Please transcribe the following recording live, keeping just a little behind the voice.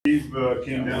Steve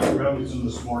came down from Evanston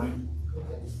this morning,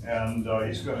 and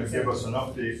he's going to give us an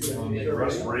update on the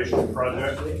restoration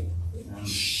project. And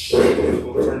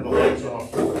we'll turn the lights off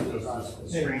because the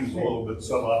screen's a little bit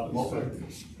suboptimal.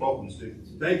 Welcome, Steve.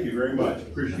 Thank you very much.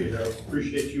 Appreciate it.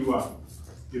 Appreciate you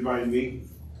inviting me,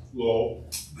 Lowell,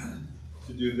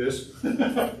 to do this.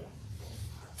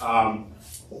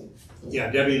 Yeah,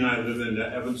 Debbie and I live in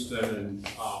Evanston, and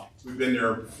we've been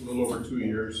there a little over 2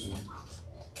 years. And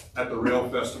at the Rail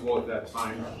Festival at that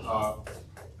time,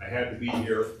 I had to be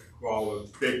here while the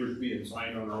papers being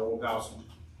signed on our old house in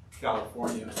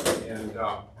California. And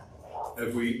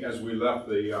as we left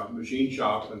the machine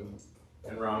shop and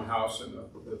Roundhouse and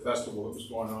the festival that was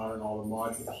going on and all the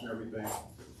modules and everything,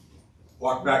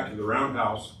 walked back to the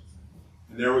Roundhouse,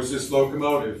 and there was this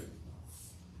locomotive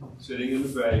sitting in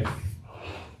the bay,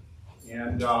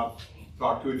 and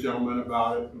talked to a gentleman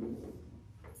about it. And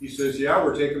he says, yeah,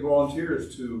 we're taking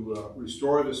volunteers to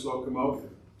restore this locomotive.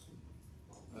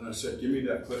 And I said, give me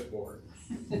that clipboard.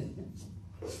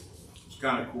 It's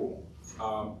kind of cool.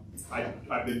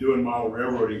 I've been doing model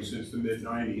railroading since the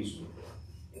mid-90s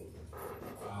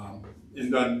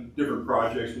and done different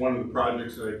projects. One of the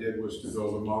projects that I did was to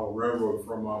build a model railroad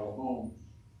for a model home,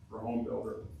 for a home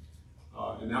builder.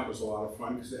 And that was a lot of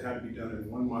fun because it had to be done in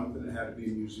 1 month and it had to be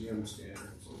museum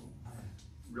standards.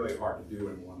 Really hard to do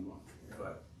in 1 month,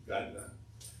 but got it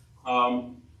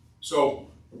done.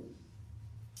 So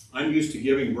I'm used to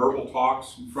giving verbal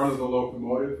talks in front of the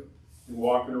locomotive and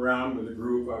walking around with a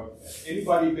group of,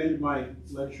 anybody been to my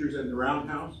lectures at the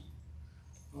Roundhouse?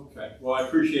 Okay, well I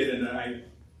appreciate it, and I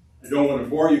don't want to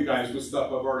bore you guys with stuff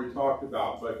I've already talked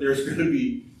about, but there's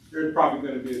probably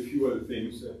going to be a few other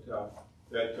things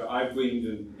that I've gleaned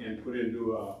and put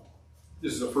into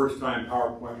this is a first time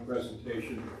PowerPoint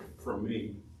presentation from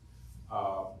me,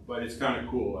 but it's kind of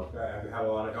cool. I've had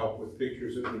a lot of help with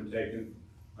pictures that have been taken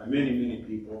by many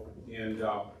people, and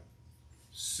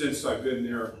since I've been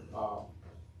there,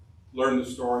 learned the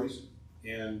stories,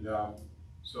 and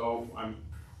so I'm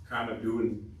kind of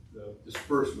doing the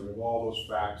disbursement of all those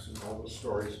facts and all those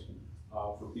stories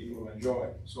for people to enjoy.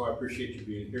 So I appreciate you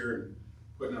being here and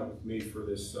putting up with me for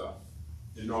this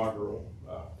inaugural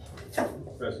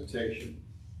presentation.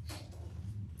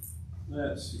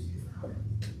 Let's see here.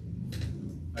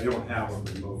 I don't have a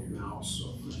remote mouse,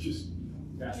 so let's just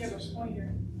pass this.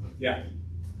 Pointer. Yeah.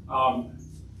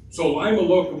 So Lima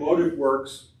Locomotive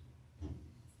Works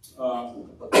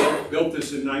built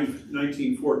this in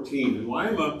 1914, and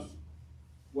Lima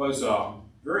was a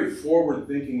very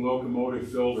forward-thinking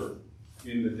locomotive builder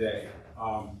in the day.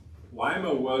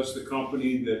 Lima was the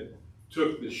company that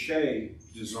took the Shay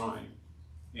design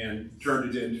and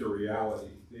turned it into reality.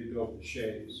 They built the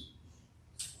Shays.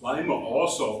 Lima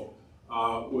also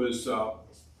was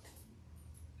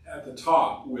at the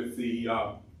top with the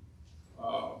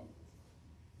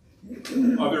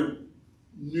other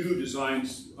new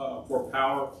designs for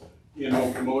power in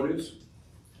locomotives.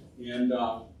 And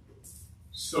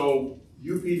so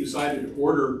UP decided to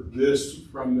order this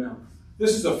from them.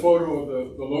 This is a photo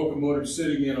of the locomotive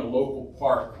sitting in a local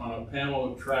park on a panel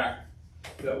of track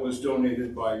that was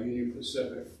donated by Union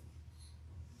Pacific.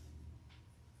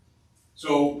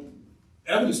 So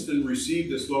Evanston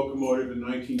received this locomotive in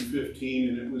 1915,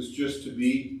 and it was just to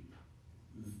be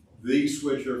the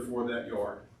switcher for that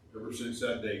yard ever since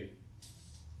that date.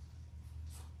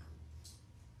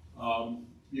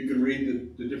 You can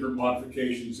read the different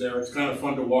modifications there. It's kind of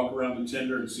fun to walk around the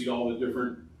tender and see all the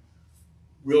different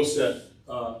wheel set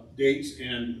dates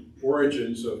and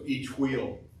origins of each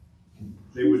wheel.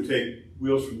 They would take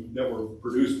wheels that were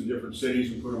produced in different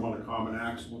cities and put them on a common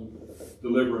axle and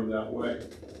deliver them that way.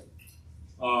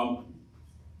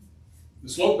 The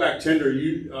slope back tender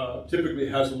typically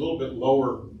has a little bit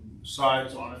lower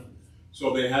sides on it,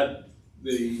 so they had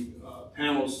the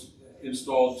panels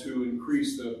installed to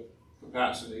increase the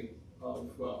capacity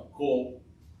of coal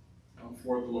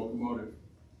for the locomotive.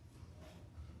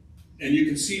 And you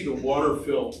can see the water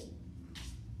fill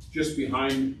just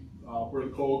behind where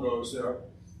the coal goes there.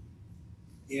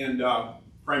 And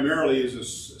primarily is a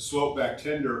slope back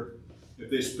tender. If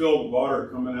they spilled water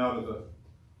coming out of the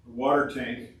water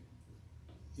tank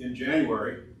in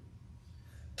January,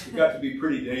 it got to be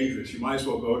pretty dangerous. You might as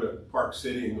well go to Park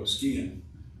City and go skiing,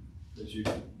 because you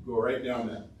go right down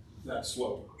that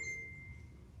slope.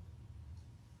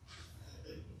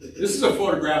 This is a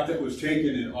photograph that was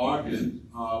taken in Ogden.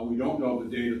 We don't know the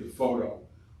date of the photo.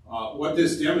 What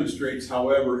this demonstrates,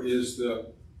 however, is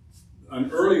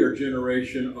an earlier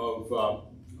generation of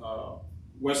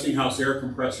Westinghouse air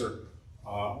compressor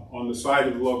on the side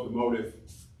of the locomotive.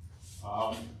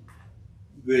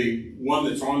 The one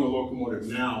that's on the locomotive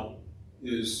now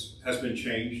has been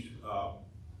changed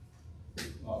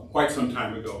quite some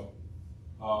time ago.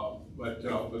 But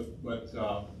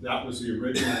that was the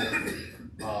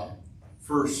original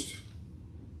first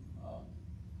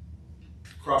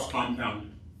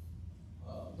cross-compound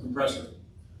compressor.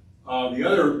 The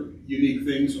other unique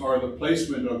things are the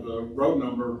placement of the road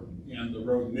number and the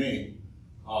road name.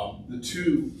 The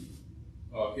two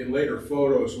in later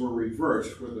photos were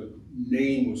reversed, where the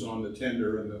name was on the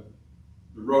tender and the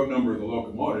road number of the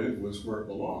locomotive was where it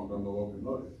belonged, on the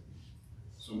locomotive.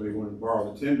 Somebody wanted to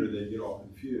borrow the tender, they'd get all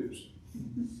confused.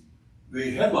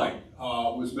 The headlight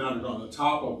was mounted on the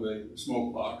top of the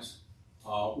smoke box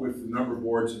with the number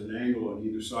boards at an angle on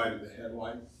either side of the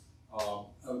headlight.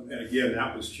 And again,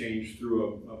 that was changed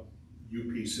through a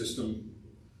UP system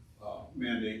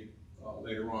mandate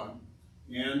later on.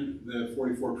 And the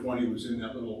 4420 was in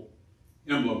that little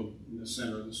emblem in the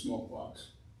center of the smoke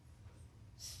box.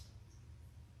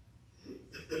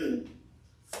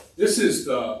 This is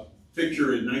the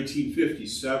picture in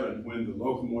 1957 when the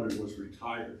locomotive was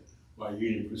retired by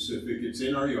Union Pacific. It's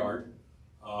in our yard.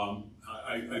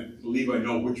 I believe I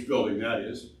know which building that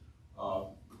is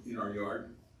in our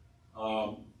yard.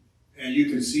 And you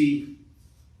can see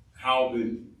how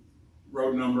the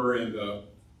road number and the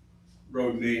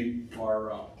road name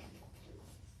are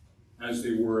as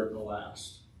they were at the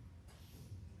last.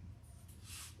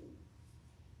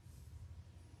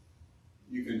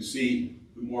 You can see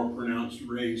the more pronounced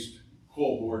raised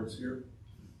coal boards here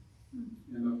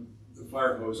in the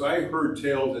fire hose. I heard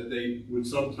tales that they would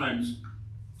sometimes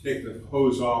take the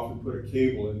hose off and put a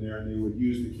cable in there, and they would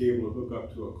use the cable to hook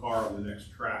up to a car on the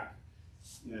next track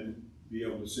and be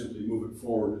able to simply move it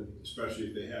forward, especially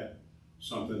if they had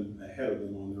something ahead of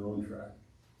them on their own track.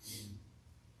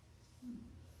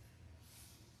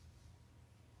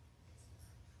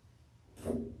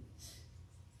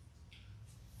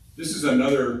 This is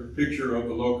another picture of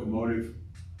the locomotive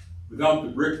without the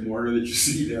brick mortar that you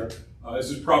see there. This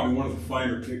is probably one of the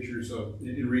finer pictures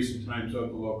in recent times of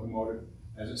the locomotive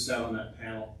as it sat on that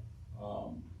panel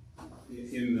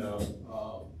in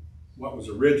what was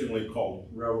originally called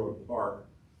Railroad Park,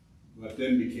 but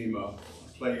then became a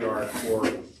play yard for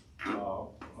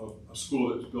a school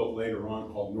that was built later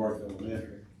on called North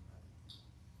Elementary.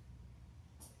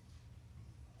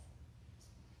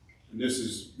 And this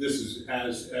is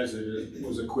as it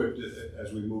was equipped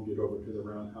as we moved it over to the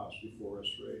Roundhouse before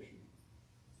restoration.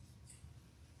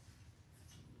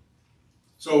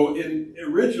 So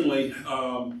originally,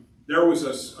 there was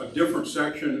a different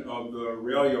section of the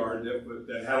rail yard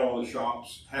that had all the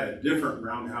shops, had a different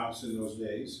roundhouse in those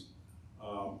days.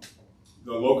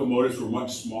 The locomotives were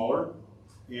much smaller,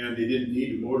 and they didn't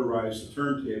need to motorize the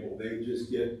turntable. They would just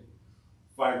get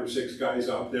 5 or 6 guys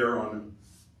out there on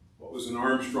what was an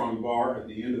Armstrong bar at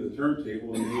the end of the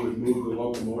turntable, and they would move the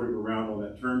locomotive around on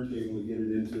that turntable and get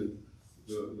it into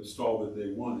the stall that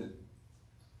they wanted.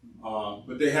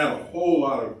 But they had a whole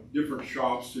lot of different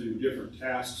shops to do different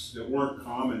tasks that weren't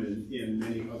common in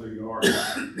many other yards.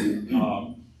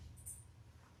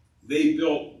 They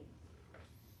built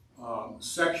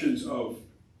sections of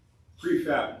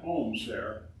prefab homes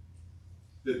there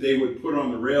that they would put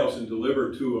on the rails and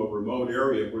deliver to a remote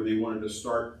area where they wanted to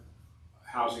start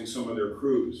housing some of their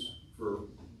crews for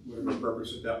whatever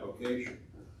purpose at that location.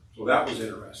 So that was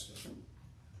interesting.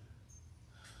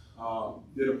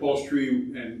 Did upholstery,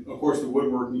 and of course the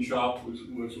woodworking shop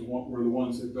were the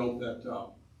ones that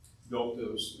built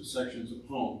those sections of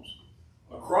homes.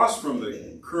 Across from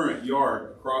the current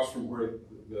yard, across from where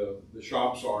the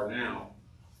shops are now,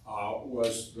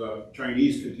 was the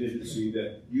Chinese contingency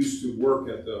that used to work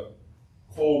at the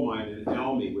coal mine in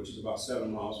Elmy, which is about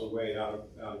 7 miles away out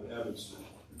of Evanston.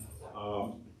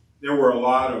 There were a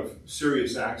lot of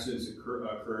serious accidents that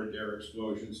occurred there,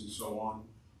 explosions and so on.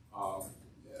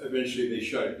 Eventually they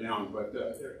shut it down, but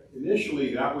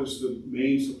initially that was the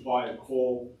main supply of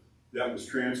coal that was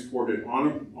transported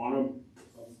on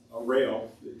a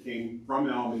rail that came from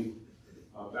Elmy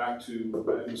back to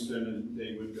Evanston, and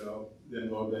they would then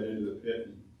load that into the pit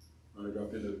and run it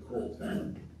up into the coal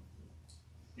tower.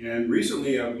 And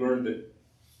recently I've learned that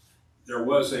there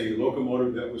was a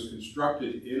locomotive that was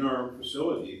constructed in our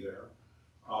facility there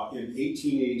in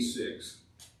 1886.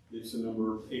 It's the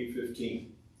number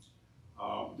 815.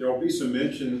 There will be some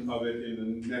mention of it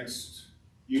in the next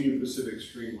Union Pacific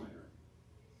Streamliner.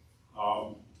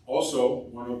 Also,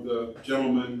 one of the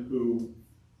gentlemen who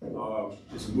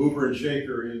is a mover and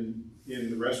shaker in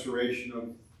the restoration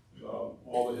of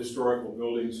all the historical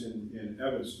buildings in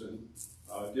Evanston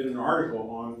did an article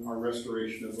on our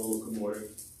restoration of the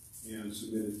locomotive and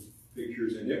submitted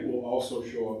pictures, and it will also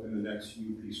show up in the next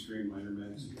UP Streamliner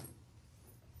magazine.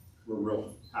 we're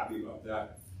real happy about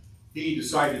that. He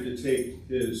decided to take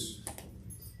his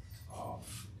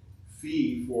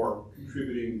fee for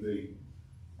contributing the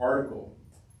article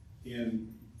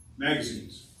in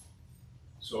magazines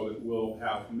so that we'll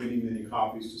have many, many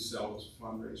copies to sell as a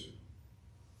fundraiser.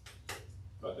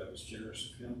 Thought that was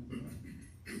generous of him.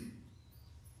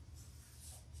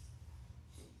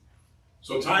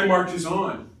 So time marches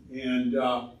on, and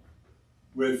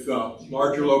with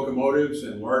larger locomotives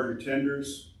and larger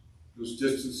tenders, those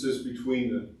distances between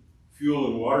the fuel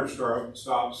and water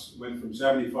stops went from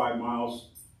 75 miles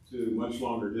to much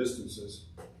longer distances.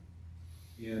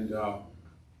 And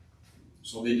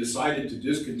so they decided to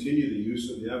discontinue the use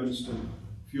of the Evanston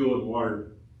fuel and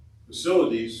water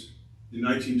facilities in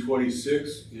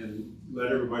 1926 and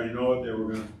let everybody know that they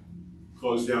were going to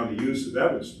close down the use of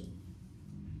Evanston.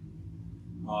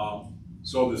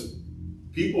 So the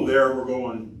people there were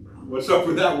going, what's up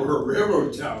with that? We're a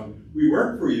railroad town. We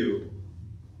work for you.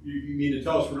 You mean to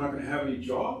tell us we're not going to have any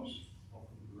jobs?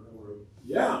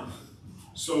 Yeah.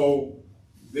 So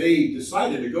they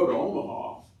decided to go to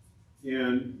Omaha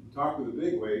and talk with the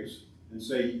bigwigs and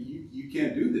say, you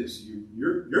can't do this.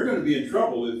 You're going to be in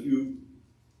trouble if you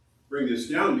bring this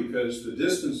down, because the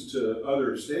distance to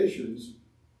other stations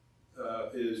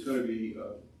is going to be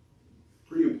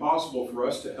pretty impossible for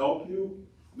us to help you.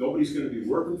 Nobody's going to be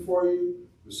working for you.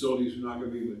 Facilities are not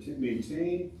going to be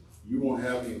maintained. You won't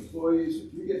have any employees.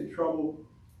 If you get in trouble,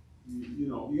 you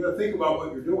got to think about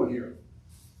what you're doing here.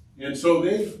 And so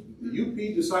the UP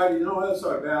decided, that's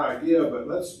not a bad idea, but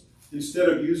let's, instead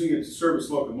of using it to service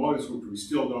locomotives, which we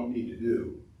still don't need to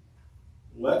do,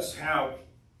 let's have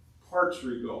parts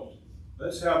rebuilt.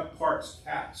 Let's have parts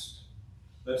cast.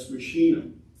 Let's machine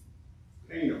them,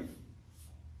 paint them.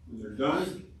 When they're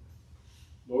done,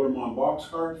 load them on box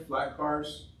cars, flat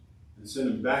cars, and send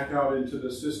them back out into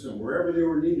the system, wherever they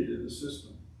were needed in the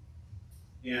system.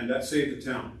 And that saved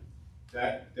the town.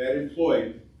 That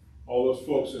employed all those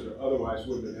folks that otherwise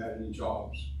wouldn't have had any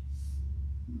jobs.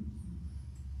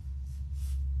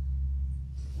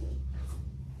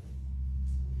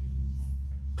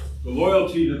 The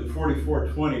loyalty to the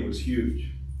 4420 was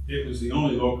huge. It was the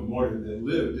only locomotive that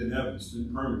lived in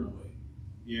Evanston permanently.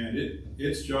 And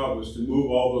its job was to move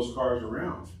all those cars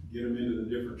around, get them into the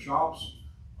different shops,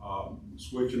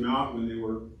 switch them out when they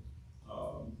were,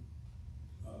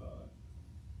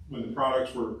 when the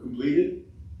products were completed,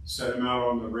 set them out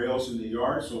on the rails in the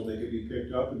yard so they could be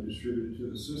picked up and distributed to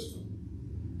the system.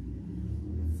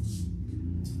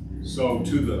 So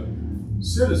to the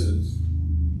citizens,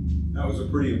 that was a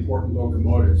pretty important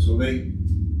locomotive. So they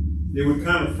would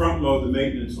kind of front load the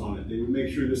maintenance on it. They would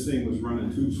make sure this thing was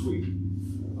running too sweet.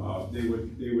 They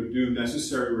would do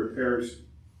necessary repairs,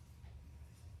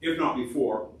 if not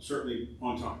before, certainly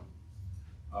on time.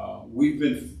 We've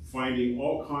been finding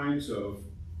all kinds of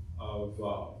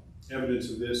evidence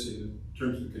of this in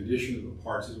terms of the condition of the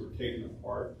parts as we're taken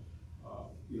apart,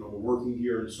 the working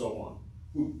gear and so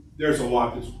on. There's a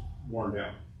lot that's worn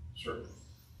down, certainly.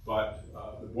 But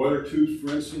the boiler tubes,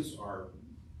 for instance, are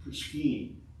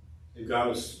pristine. They've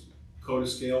got a coat of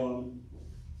scale on them,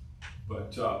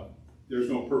 but there's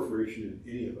no perforation in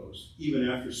any of those, even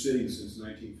after sitting since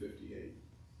 1958.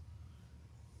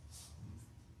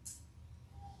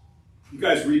 You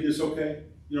guys read this okay?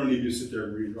 You don't need to sit there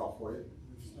and read it off for you.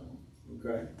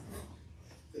 Okay?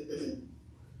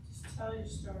 Just tell your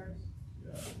stories.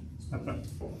 Yeah.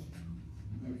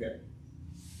 Okay.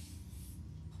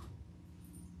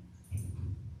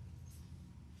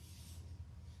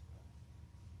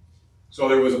 So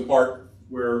there was a point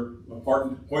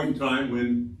in time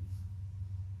when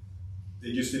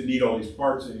they just didn't need all these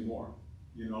parts anymore.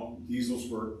 Diesels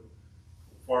were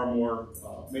far more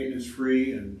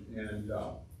maintenance-free, and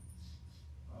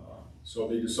so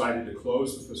they decided to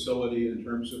close the facility in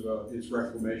terms of its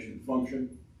reclamation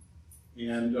function,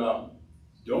 and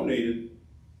donated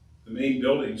the main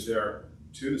buildings there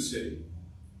to the city,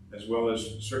 as well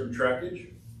as certain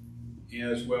trackage,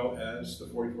 as well as the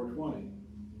 4420.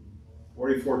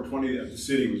 4420, the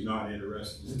city was not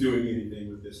interested in doing anything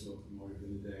with this locomotive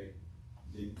in the day.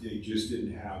 They just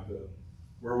didn't have the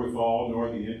wherewithal nor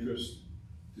the interest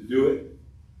to do it.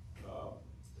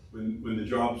 When the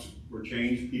jobs were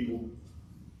changed, people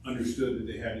understood that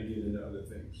they had to get into other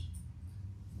things.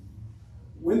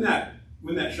 When that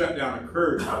shutdown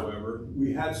occurred, however,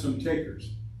 we had some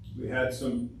takers. We had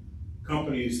some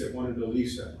companies that wanted to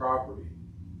lease that property.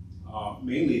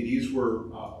 Mainly, these were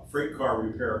freight car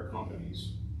repair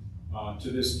companies. To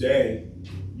this day,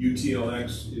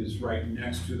 UTLX is right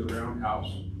next to the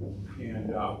Roundhouse,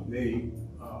 and they,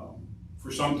 for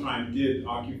some time, did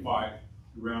occupy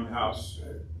the Roundhouse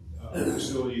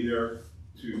facility there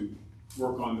to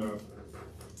work on the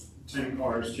 10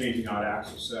 cars, changing out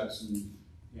axle sets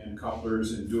and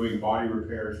couplers, and doing body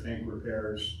repairs, tank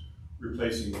repairs,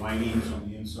 replacing linings on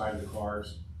the inside of the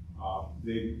cars.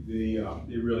 They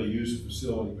really use the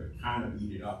facility, but kind of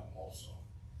eat it up also.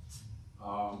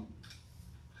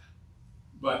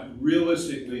 But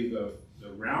realistically, the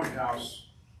Roundhouse,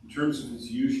 in terms of its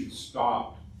usage,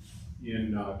 stopped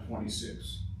in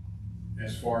 26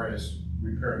 as far as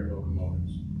repairing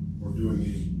locomotives or doing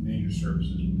any major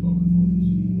services with locomotives.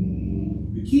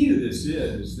 The key to this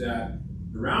is that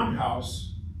the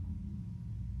Roundhouse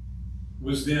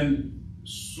was then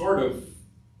sort of,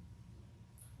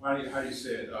 how do you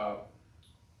say it,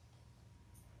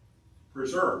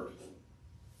 preserved.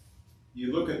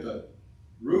 You look at the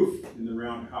roof in the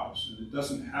Roundhouse, and it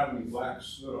doesn't have any black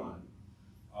soot on it.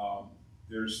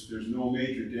 There's no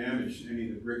major damage to any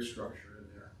of the brick structure in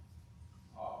there.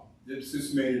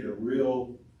 This made it a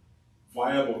real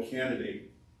viable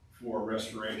candidate for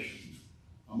restoration.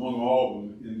 Among all of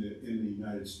them in the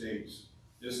United States,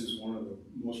 this is one of the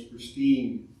most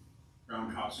pristine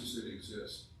roundhouses that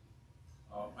exist.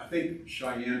 I think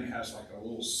Cheyenne has like a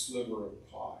little sliver of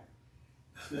pie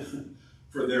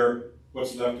for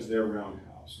what's left of their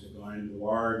roundhouse. They've gone into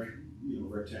large,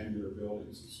 rectangular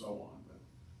buildings and so on. But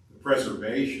the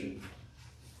preservation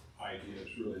idea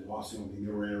is really lost. The only thing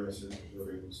they were interested in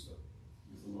preserving was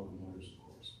the locomotives, of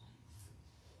course.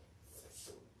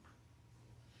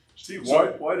 Steve,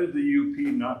 why did the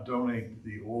UP not donate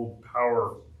the old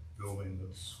power building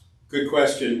that's... Good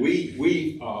question.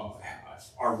 We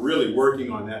are really working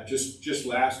on that. Just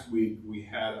last week, we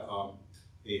had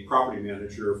a property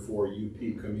manager for UP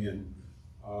come in.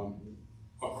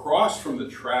 Across from the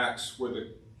tracks where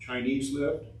the Chinese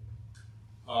lived,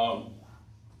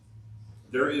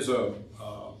 there is a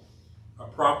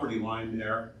property line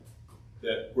there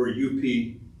where UP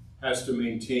has to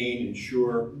maintain,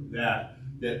 ensure that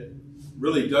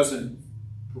really doesn't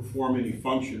perform any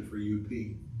function for UP.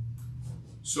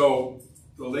 So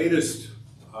the latest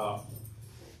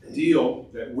deal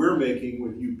that we're making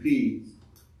with UP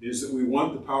is that we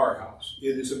want the powerhouse.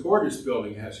 It is a gorgeous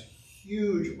building. It has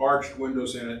huge arched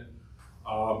windows in it.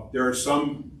 There is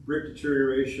some brick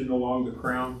deterioration along the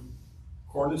crown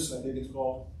cornice, I think it's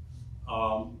called.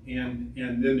 And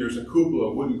then there's a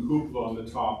cupola, wooden cupola on the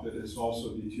top that is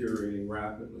also deteriorating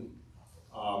rapidly.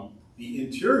 The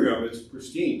interior of it's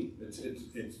pristine.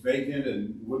 It's vacant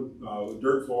and wood,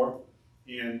 dirt floor,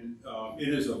 and it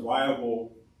is a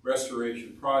viable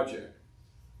restoration project.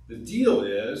 The deal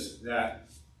is that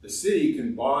the city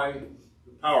can buy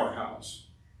the powerhouse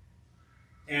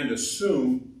and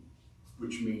assume,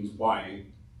 which means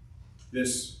buying,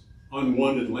 this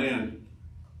unwanted land,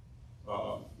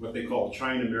 what they call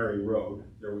China Mary Road.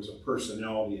 There was a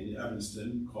personality in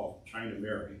Evanston called China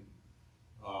Mary,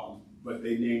 but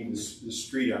they named this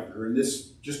street after her. And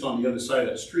this, just on the other side of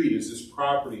that street, is this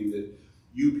property that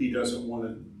UP doesn't want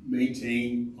to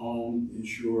maintain, own,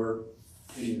 insure,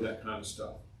 any of that kind of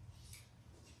stuff.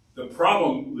 The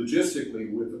problem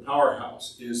logistically with the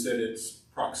powerhouse is that its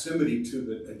proximity to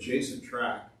the adjacent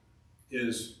track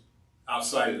is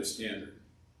outside of the standard.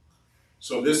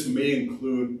 So this may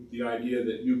include the idea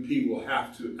that UP will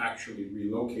have to actually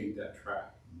relocate that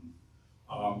track.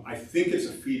 I think it's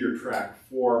a feeder track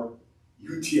for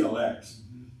UTLX.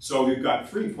 So we've got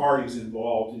three parties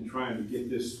involved in trying to get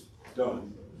this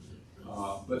done.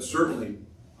 But certainly,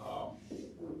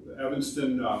 the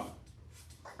Evanston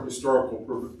Historical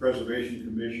Preservation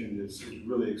Commission is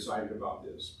really excited about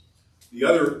this. The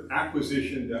other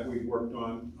acquisition that we've worked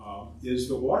on is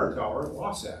the water tower at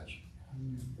Wasatch.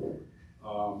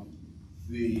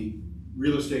 The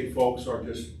real estate folks are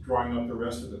just drawing up the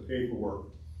rest of the paperwork.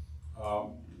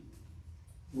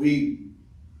 We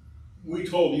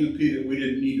told UP that we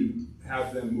didn't need to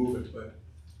have them move it, but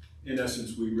in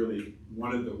essence, we really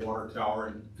wanted the water tower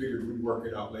and figured we'd work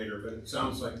it out later, but it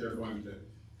sounds like they're going to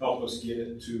help us get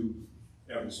it to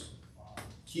Evanston.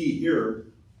 Key here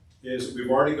is we've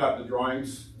already got the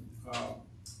drawings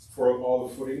for all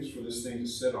the footings for this thing to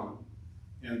sit on.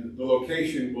 And the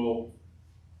location will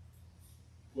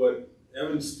put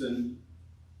Evanston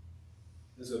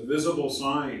as a visible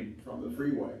sign from the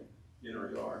freeway in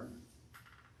our yard.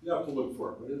 You have to look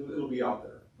for it, but it'll be out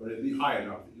there. But it'll be high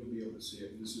enough that you'll be able to see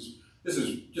it. And this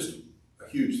is just a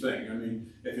huge thing. I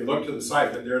mean, if you look to the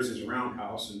side, that there's his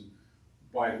roundhouse, and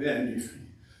by then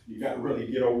you got to really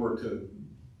get over to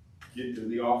get to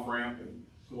the off ramp and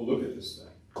go look at this thing.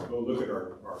 Go look at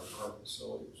our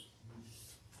facilities.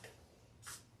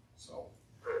 So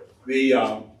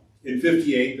in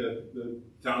 '58, the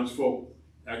townsfolk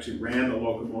actually ran the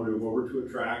locomotive over to a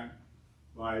track.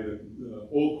 by the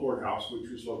old courthouse, which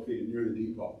was located near the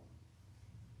depot.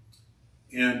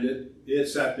 And it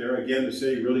sat there. Again, the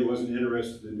city really wasn't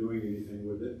interested in doing anything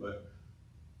with it, but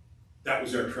that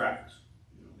was their tracks.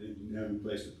 You know, they didn't have any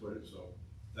place to put it, so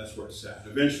that's where it sat.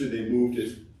 Eventually, they moved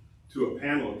it to a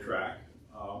panel track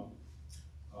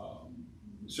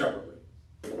separately.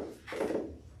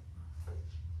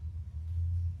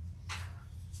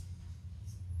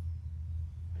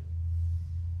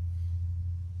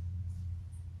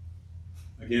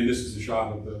 Again, this is a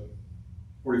shot of the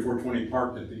 4420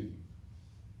 parked at the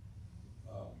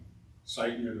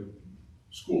site near the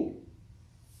school.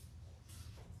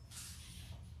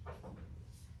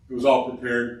 It was all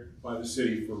prepared by the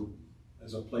city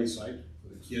as a play site for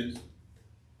the kids.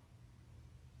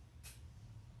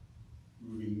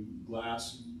 Moving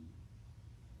glass.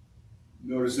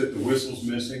 Notice that the whistle's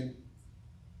missing.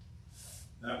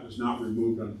 That was not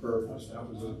removed on purpose. That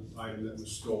was an item that was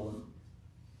stolen.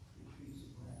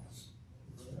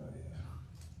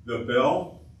 The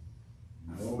bell,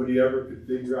 nobody ever could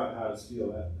figure out how to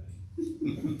steal that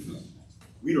thing.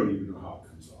 We don't even know how it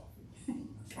comes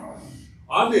off.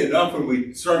 Oddly enough, when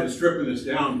we started stripping this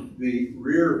down, the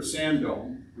rear sand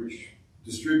dome, which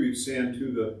distributes sand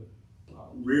to the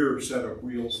rear set of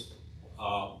wheels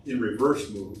in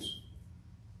reverse moves,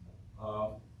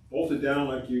 bolted down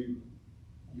like you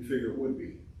figure it would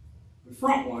be. The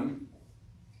front one,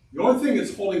 the only thing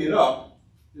that's holding it up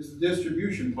is the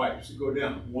distribution pipes that go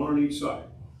down, one on each side.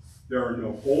 There are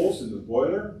no holes in the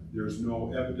boiler. There's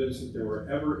no evidence that there were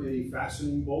ever any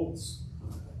fastening bolts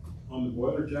on the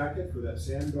boiler jacket for that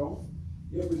sand dome.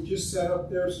 It was just set up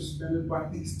there suspended by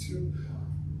these two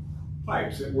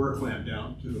pipes that were clamped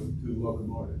down to the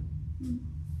locomotive.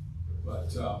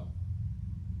 But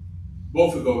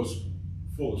both of those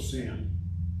full of sand.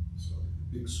 So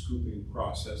a big scooping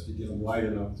process to get them light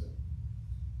enough to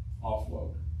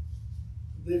offload.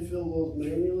 They fill those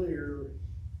manually, or?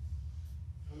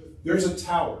 There's a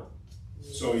tower.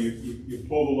 So you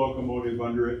pull the locomotive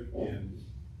under it, and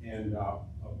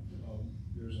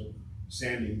there's a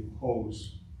sanding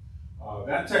hose.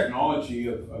 That technology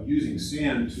of using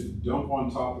sand to dump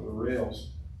on top of the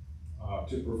rails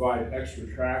to provide extra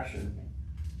traction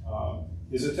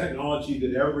is a technology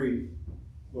that every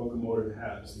locomotive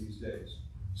has these days.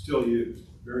 Still used,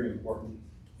 very important,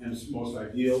 and it's most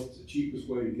ideal. It's the cheapest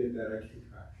way to get that extra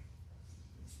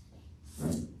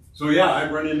traction. So yeah,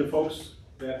 I've run into folks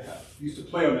that used to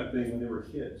play on that thing when they were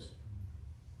kids.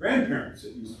 Grandparents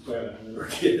that used to play on that when they were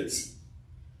kids.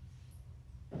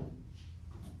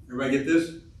 Everybody get this?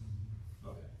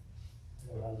 Okay.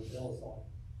 I know how the bell's off.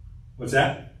 What's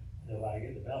that? I know how to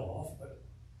get the bell off, but.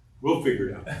 We'll figure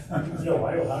it out. No,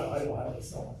 I know how to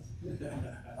sell it.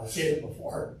 I've seen it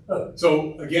before.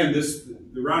 So again,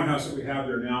 the roundhouse that we have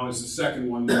there now is the second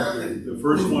one. The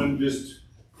first one just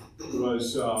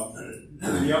was,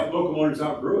 the locomotives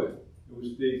outgrew it.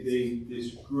 They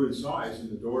just grew in size, and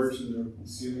the doors and the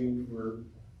ceiling were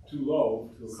too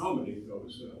low to accommodate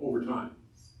those over time.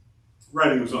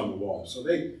 Writing was on the wall. So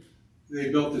they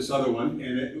built this other one,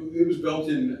 and it was built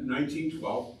in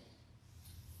 1912.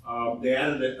 They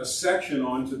added a section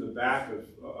onto the back of,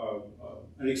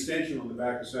 an extension on the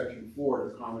back of section 4 to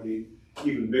accommodate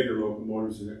even bigger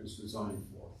locomotives than it was designed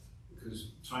for,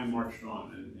 because time marched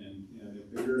on, and the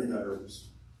bigger and better was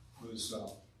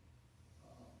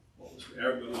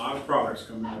a lot of products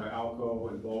coming out of Alco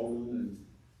and Baldwin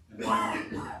and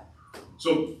Lima.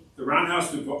 So the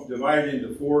roundhouse divided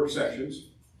into 4 sections,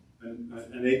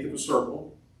 an eighth of a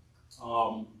circle,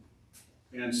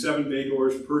 and 7 bay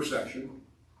doors per section.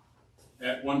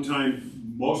 At one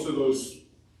time, most of those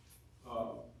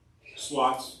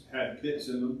slots had pits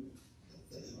in them.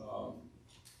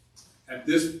 At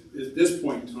this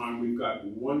point in time, we've got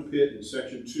 1 pit in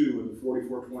section 2 where the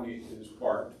 4420 is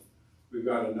parked. We've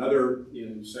got another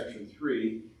in section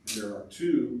 3, and there are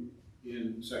 2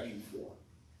 in section 4.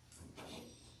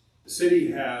 The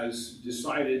city has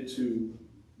decided to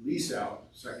lease out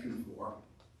section 4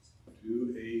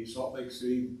 to a Salt Lake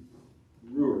City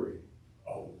brewery.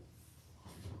 Oh.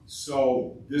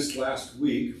 So this last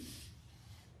week,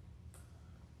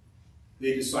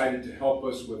 they decided to help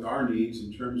us with our needs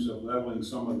in terms of leveling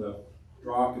some of the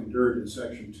rock and dirt in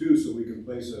section 2 so we can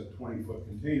place a 20-foot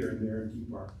container in there and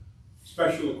keep our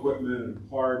special equipment and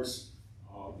parts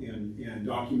and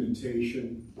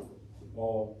documentation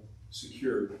all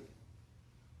secured.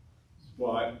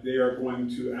 But they are going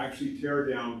to actually tear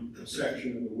down a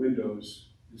section of the windows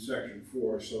in section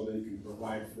 4 so they can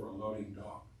provide for a loading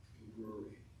dock in the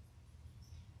brewery.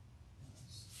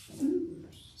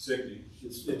 Sickening.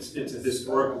 It's a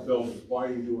historical building. Why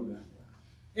are you doing that?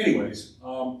 Anyways,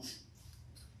 time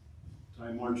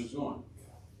time marches on.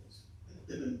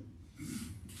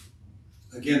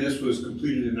 Again, this was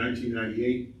completed in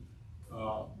 1998.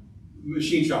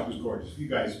 Machine shop was gorgeous. You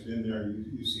guys have been there,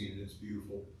 you've seen it, it's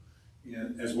beautiful.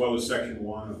 And as well as section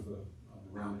 1 of the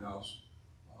roundhouse.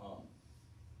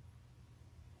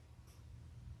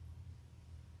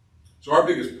 So our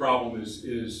biggest problem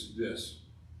is this,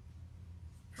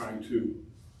 trying to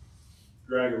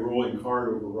drag a rolling cart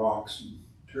over rocks and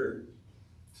dirt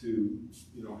to,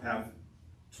 have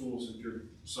tools at your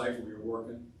site where you're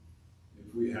working.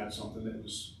 If we had something that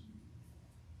was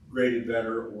graded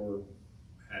better or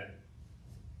had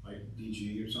like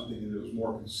DG or something that was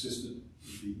more consistent,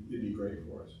 it'd be great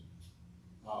for us.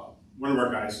 One of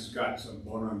our guys has got some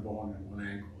bone on bone and one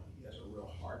ankle, and he has a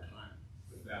real hard time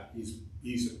with that.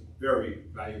 He's a very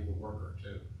valuable worker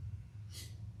too.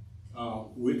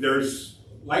 There's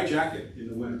light jacket in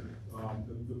the winter.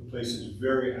 The place is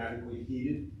very adequately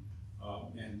heated,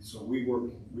 and so we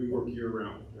work year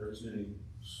round. If there isn't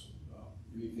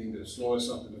anything to slow us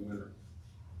up in the winter.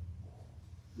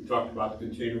 We talked about the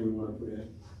container we want to put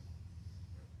in.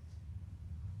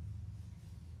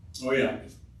 Oh yeah,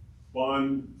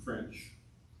 Bond French.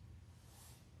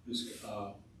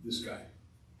 This guy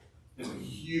has a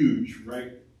huge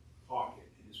right pocket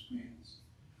in his pants.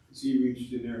 So he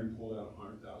reached in there and pulled out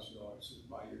 $100,000 to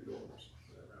buy your doors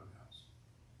for that roundhouse.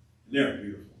 And they're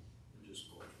beautiful. They're just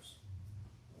gorgeous.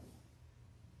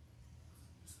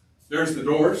 There's the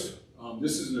doors.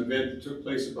 This is an event that took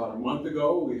place about a month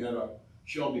ago. We had a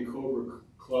Shelby Cobra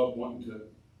Club wanting to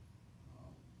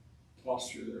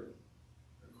posture their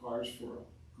cars for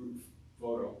a group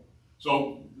photo.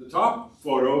 So the top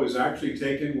photo is actually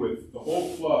taken with the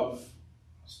whole club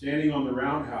standing on the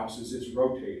roundhouse as it's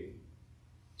rotating.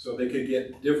 So they could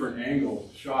get different angle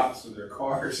shots of their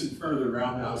cars in front of the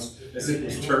roundhouse as it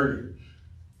was turning.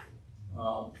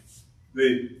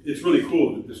 It's really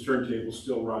cool that this turntable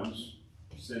still runs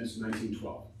since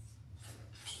 1912.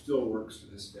 Still works to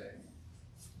this day.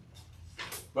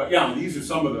 But yeah, these are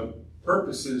some of the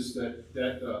purposes that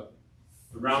the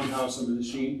roundhouse and the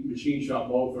machine shop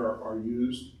both are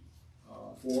used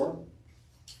for.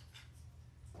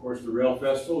 Of course, the Rail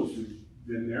Festival, if you've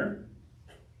been there.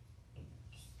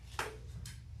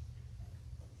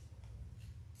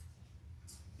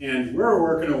 And we're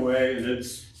working away, and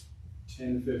it's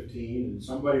 10:15, and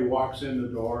somebody walks in the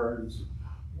door and says,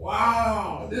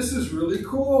 "Wow, this is really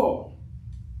cool."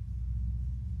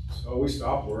 So we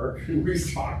stop work and we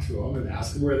talk to them and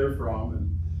ask them where they're from,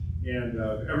 and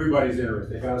everybody's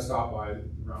interested. They got to stop by the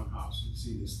roundhouse and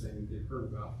see this thing that they've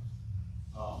heard about.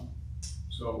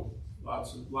 So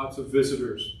lots of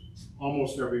visitors,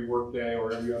 almost every work day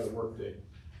or every other work day.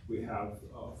 We have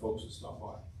folks that stop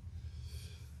by.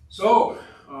 So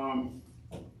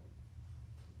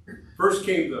first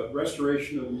came the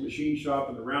restoration of the machine shop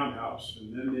and the roundhouse,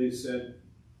 and then they said,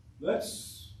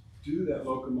 let's do that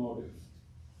locomotive.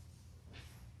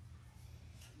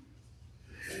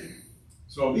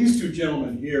 So these two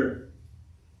gentlemen here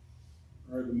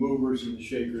are the movers and the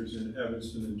shakers in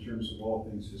Evanston in terms of all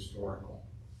things historical.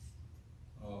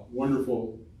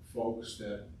 Wonderful folks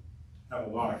that have a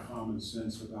lot of common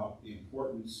sense about the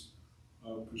importance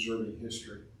of preserving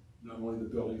history, not only the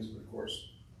buildings, but of course,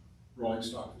 rolling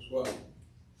stock as well.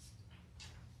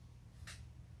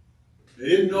 They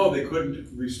didn't know they couldn't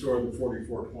restore the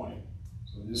 4420,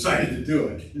 so they decided to do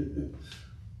it.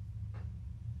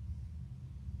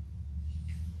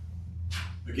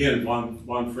 Again,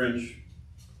 Von French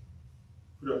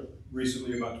put up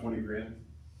recently about 20 grand.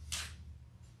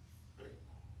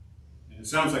 And it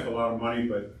sounds like a lot of money,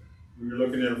 but when you're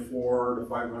looking at a $400,000 to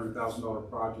 $500,000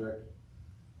 project,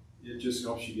 it just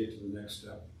helps you get to the next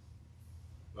step.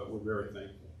 But we're very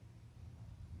thankful.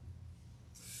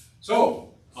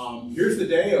 So, here's the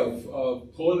day of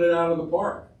pulling it out of the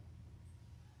park.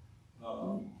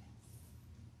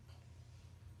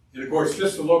 And of course,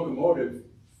 just the locomotive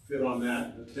fit on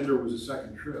that. The tender was a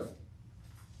second trip.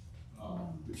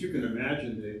 But you can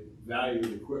imagine the value of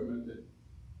the equipment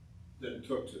that it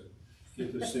took to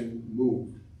get this thing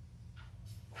moved.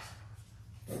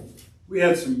 We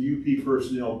had some UP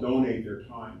personnel donate their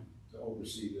time to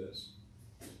oversee this.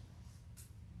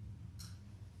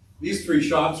 These three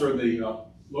shots are the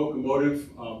locomotive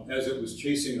as it was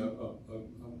chasing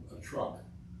a truck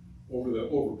over the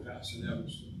overpass in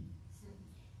Evanston.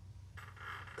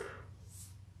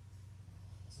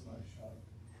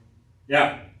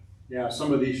 Yeah,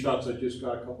 some of these shots I just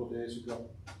got a couple of days ago.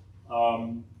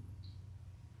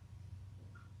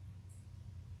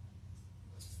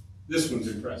 This one's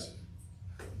impressive.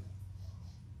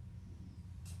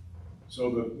 So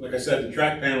like I said, the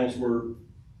track panels were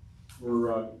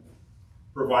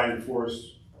provided for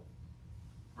us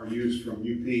are used from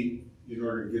UP in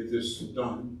order to get this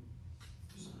done.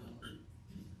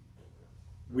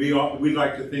 We'd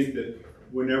like to think that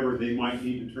whenever they might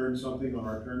need to turn something on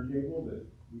our turntable, that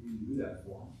we can do that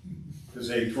for them. Because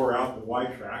they tore out the Y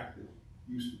track that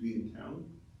used to be in town.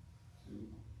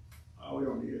 We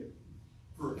don't need it.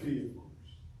 For a fee, of course.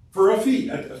 For a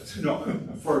fee, no,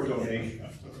 for a donation.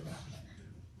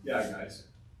 Yeah, guys.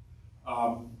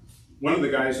 One of the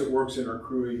guys that works in our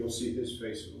crew, you'll see his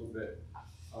face a little bit.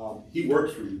 He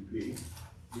works for UP.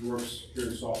 He works here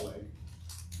in Salt Lake.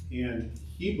 And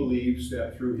he believes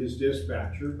that through his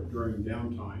dispatcher during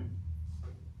downtime,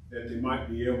 that they might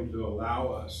be able to allow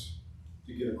us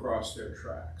to get across their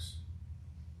tracks.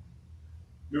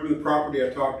 Remember the property I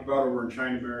talked about over in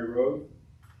China Mary Road?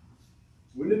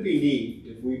 Wouldn't it be neat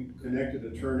if we connected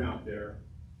a turnout there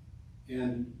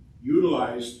and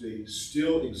utilized the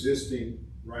still existing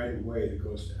right-of-way that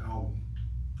goes to Ewing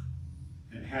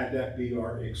and had that be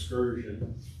our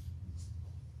excursion,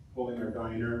 pulling our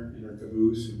diner and our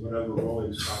caboose and whatever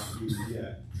rolling stock we can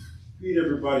get, feed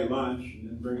everybody lunch, and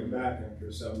then bring it back after a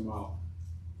 7-mile,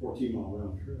 14-mile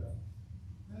round trip.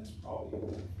 That's probably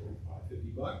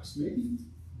 $45, $50 maybe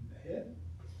a head.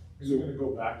 Is it going to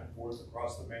go back and forth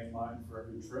across the main line for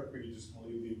every trip, or are you just going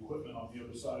to leave the equipment on the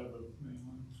other side of the main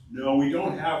line? No, we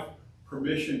don't have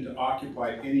permission to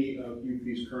occupy any of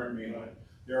UP's current main line.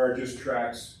 There are just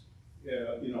tracks,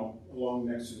 you know, along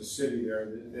next to the city there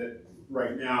that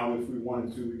right now, if we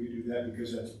wanted to, we could do that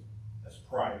because that's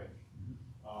private.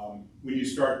 When you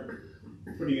start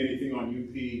putting anything on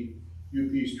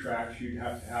UP's tracks, you'd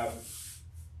have to have,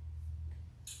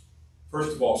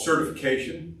 first of all,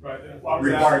 certification. Right. Well,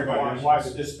 required by why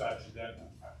the dispatcher then?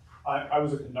 I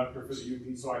was a conductor for the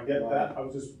UP, so I get that. I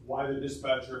was just, why the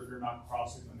dispatcher if you're not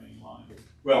crossing the main line?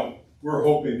 Well, we're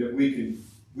hoping that we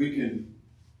can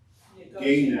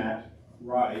gain that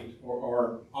right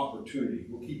or opportunity.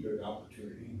 We'll keep it an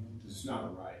opportunity. It's not a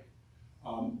right.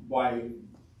 By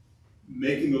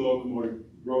making the locomotive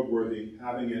roadworthy,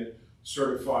 having it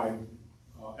certified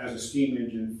as a steam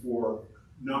engine for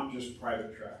not just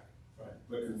private track, right,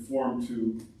 but conform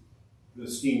to the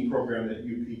steam program that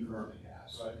UP currently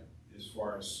has, right, as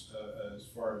far as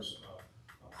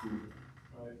approval.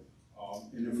 Right.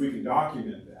 And if we can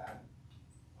document that,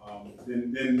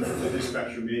 then the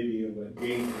dispatcher may be able to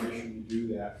gain permission to do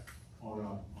that on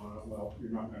a well,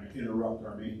 you're not going to interrupt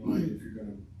our main line if you're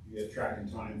going to get tracking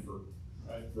time for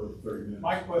 30 minutes.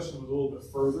 My question was a little bit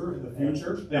further in the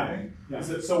future. Yeah. Is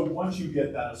that so once you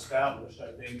get that established,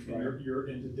 I think, and you're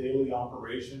into daily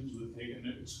operations with taking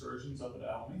excursions up at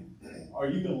Ewing, are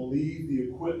you going to leave the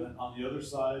equipment on the other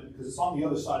side? Because it's on the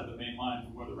other side of the main line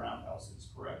from where the roundhouse is,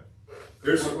 correct?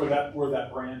 There's where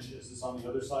that branch is. It's on the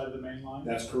other side of the main line?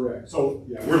 That's correct. So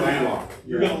yeah, we're landlocked.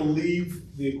 You're going to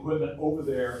leave the equipment over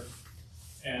there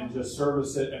and just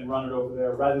service it and run it over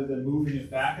there rather than moving it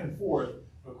back and forth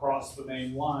across the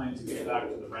main line to get back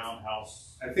to the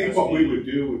roundhouse. I think what we would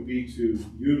do would be to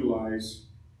utilize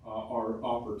our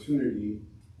opportunity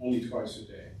only twice a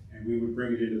day, and we would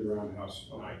bring it into the roundhouse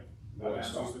at night. That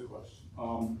answers the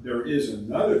question. There is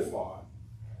another thought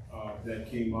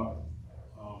that came up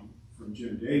from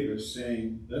Jim Davis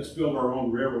saying, let's build our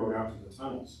own railroad out to the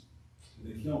tunnels, to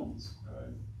the kilns,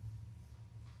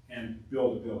 and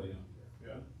build a building up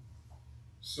there. Yeah.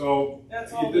 So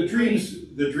the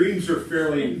dreams are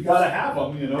fairly. You gotta have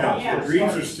them, you know. Yeah, the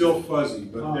dreams are still fuzzy,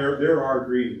 but there are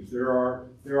dreams. There are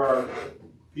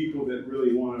people that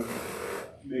really want to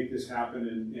make this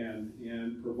happen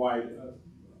and provide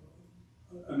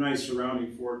a nice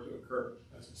surrounding for it to occur.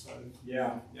 That's exciting.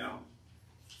 Yeah, yeah.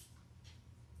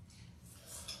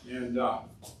 And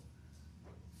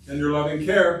tender loving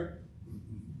care.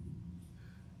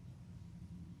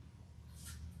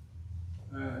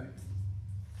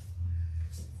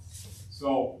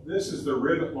 So this is the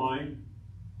rivet line.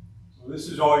 So this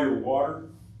is all your water,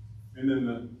 and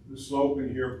then the slope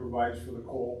in here provides for the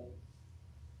coal.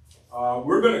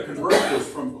 We're going to convert this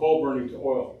from coal burning to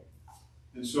oil.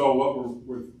 And so what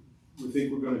we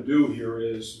think we're going to do here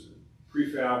is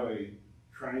prefab a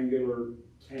triangular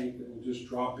tank that will just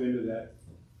drop into that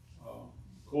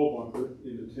coal bunker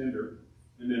in the tender,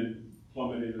 and then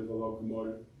plumb it into the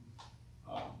locomotive.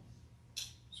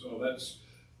 So that's,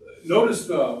 notice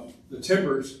the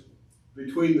timbers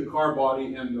between the car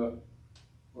body and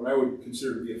what I would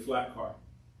consider to be a flat car.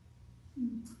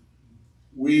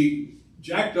 We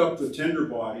jacked up the tender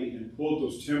body and pulled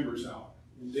those timbers out.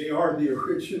 And they are the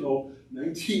original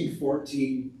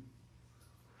 1914,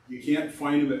 you can't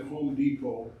find them at Home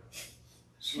Depot,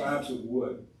 slabs of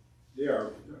wood.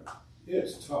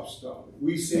 It's tough stuff.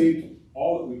 We saved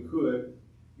all that we could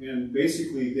And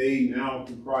basically they now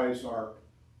comprise our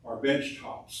bench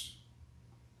tops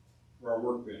for our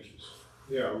workbenches.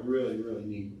 They are really, really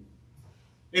neat.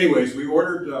 Anyways, we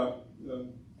ordered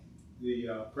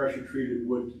the pressure treated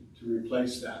wood to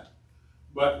replace that.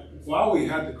 But while we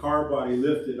had the car body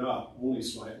lifted up, only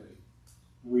slightly,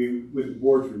 with the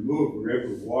boards removed, we were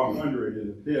able to walk under it in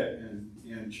the pit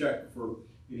and check for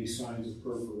any signs of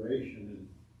perforation. And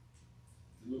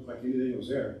it looked like anything was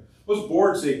there. Those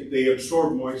boards, they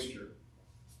absorb moisture.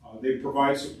 They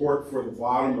provide support for the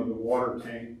bottom of the water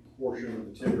tank portion of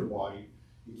the tender body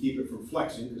and keep it from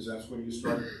flexing, because that's when you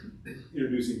start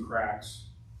introducing cracks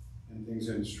and things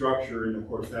in the structure, and of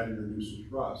course that introduces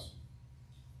rust.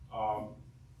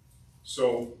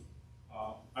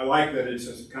 I like that it's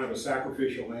a kind of a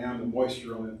sacrificial lamb. The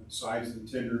moisture on the sides of the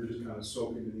tender just kind of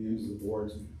soak into the ends of the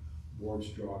boards, and the boards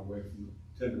draw away from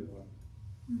the tender body.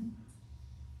 Mm-hmm.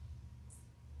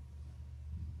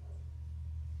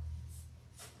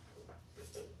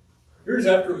 Here's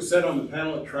after it was set on the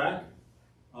panel track.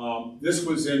 This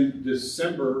was in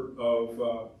December of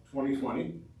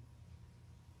 2020.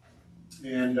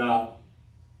 And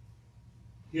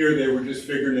here they were just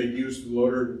figuring they'd use the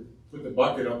loader to put the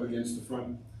bucket up against the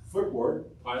front footboard,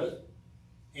 pilot,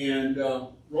 and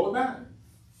roll it back.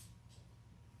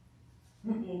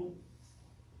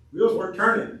 Wheels weren't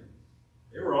turning.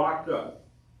 They were locked up.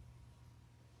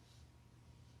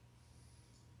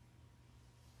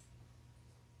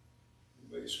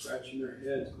 Everybody's scratching their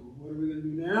heads, going, what are we going to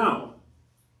do now?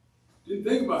 Didn't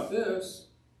think about this.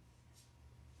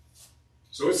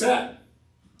 So it's sat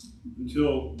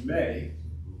until May.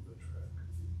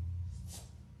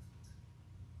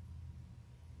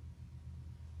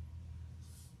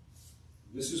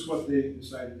 This is what they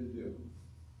decided to do.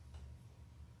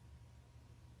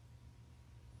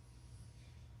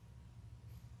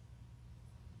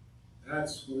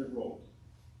 That's when it rolled.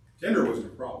 Tender wasn't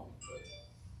a problem,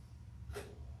 but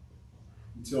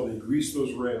until they greased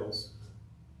those rails,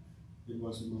 it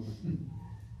wasn't moving.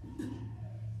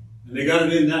 And they got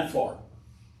it in that far.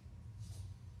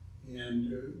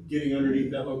 And getting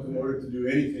underneath that locomotive to do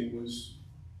anything was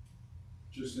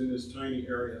just in this tiny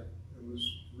area. It was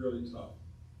really tough.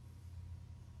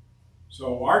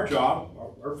 So our job,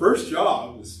 our first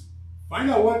job, is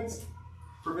find out what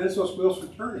prevents those wheels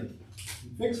from turning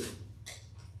and fix it.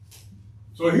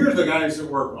 So here's the guys that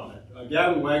work on it.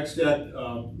 Gavin Wagstedt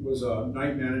was a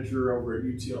night manager over at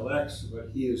UTLX,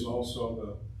 but he is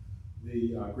also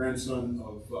the grandson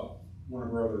of one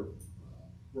of our other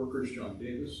workers, John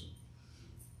Davis.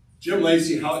 Jim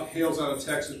Lacey hails out of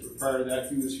Texas, but prior to that,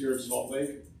 he was here in Salt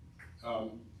Lake.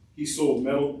 He sold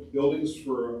metal buildings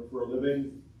for a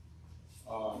living.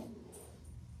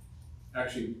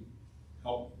 Actually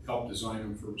helped design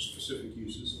them for specific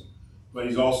uses. But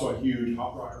he's also a huge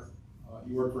hot rodder.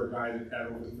 He worked for a guy that had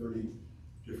over 30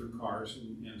 different cars,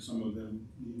 and some of them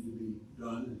needed to be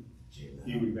done, and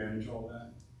he would manage all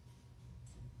that.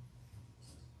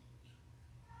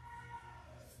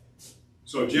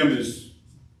 So Jim is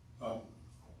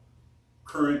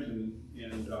current and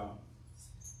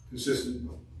consistent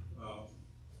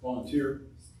volunteer.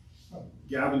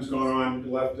 Gavin's gone on,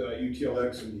 left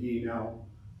UTLX, and he now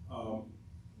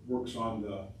works on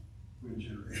the wind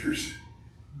generators.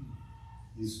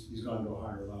 He's gone to a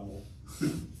higher level.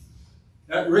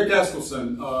 Rick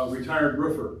Eskelson, retired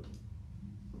roofer.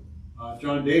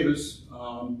 John Davis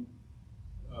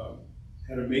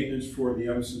had a maintenance for the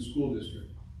Evanston School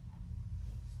District.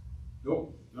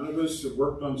 Nope, none of us have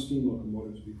worked on steam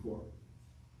locomotives before.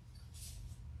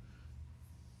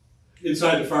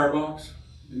 Inside the firebox.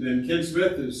 And then Ken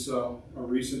Smith is a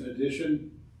recent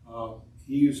addition.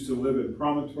 He used to live in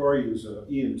Promontory. He was an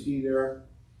EMT there.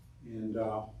 And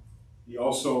he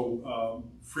also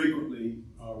frequently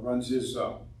runs his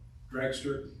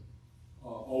dragster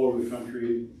all over the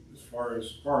country. As far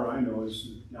as I know, is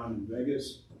down in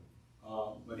Vegas.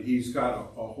 But he's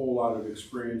got a whole lot of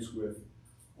experience with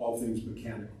all things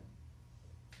mechanical.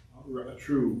 A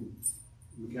true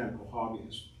mechanical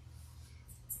hobbyist.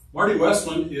 Marty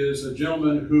Westland is a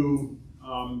gentleman who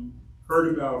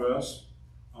heard about us.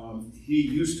 He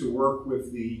used to work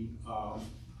with the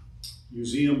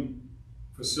museum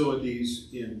facilities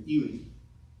in Ewing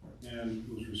and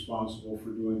was responsible for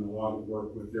doing a lot of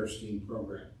work with their steam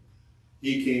program.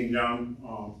 He came down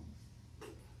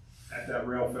at that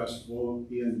rail festival.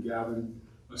 He and Gavin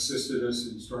assisted us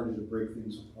in starting to break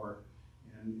things apart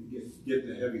and get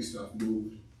the heavy stuff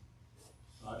moved.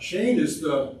 Shane is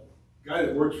the guy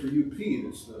that works for UP,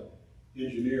 that's the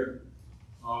engineer.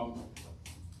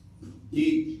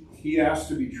 He asked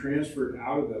to be transferred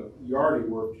out of the yard he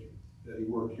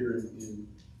worked here in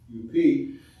UP,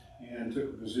 and took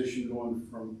a position going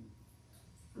from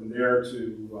there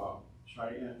to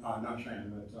Cheyenne, not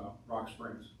Cheyenne, but Rock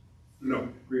Springs. No,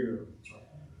 Green River, sorry.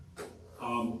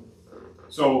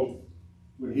 So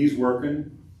when he's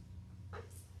working,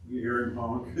 you hear him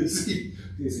honk as he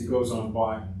goes on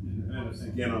by, and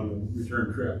again on the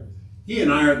return trip. He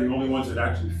and I are the only ones that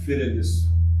actually fit in this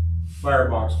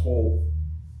firebox hole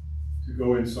to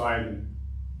go inside and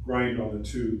grind on the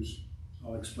tubes.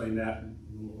 I'll explain that in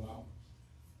a little while.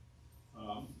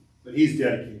 But he's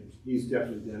dedicated. He's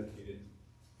definitely dedicated.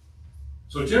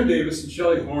 So Jim Davis and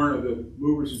Shelley Horn are the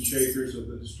movers and shakers of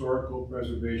the historical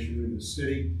preservation in the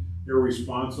city. They're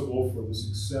responsible for the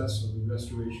success of the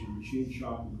restoration machine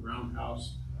shop and the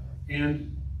roundhouse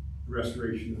and the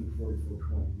restoration of the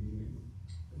 4420 Ewing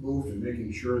moved and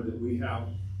making sure that we have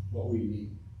what we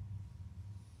need.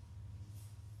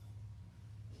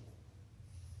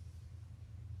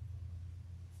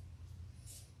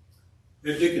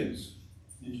 Ed Dickens,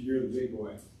 engineer of the big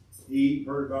boy. He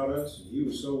heard about us and he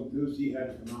was so enthused he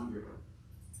had to come out here.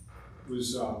 It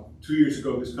was 2 years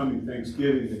ago this coming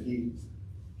Thanksgiving that he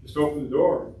just opened the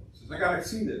door. Says, I gotta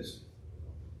see this.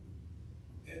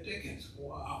 Ed Dickens,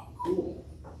 wow, cool.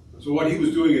 So what he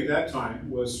was doing at that time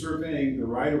was surveying the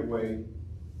right-of-way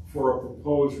for a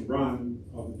proposed run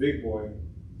of the big boy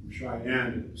from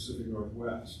Cheyenne to the Pacific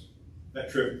Northwest. That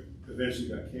trip eventually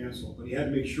got canceled, but he had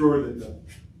to make sure that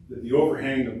the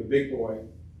overhang of the big boy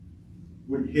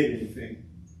wouldn't hit anything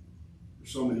for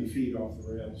so many feet off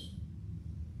the rails.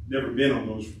 Never been on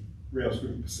those rails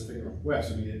going to the Pacific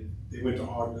Northwest. I mean, they went to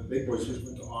Ogden. The big boys just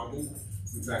went to Ogden,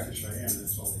 went back to Cheyenne,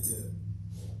 that's all they did.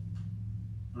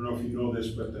 I don't know if you know this,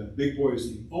 but the big boy is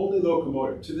the only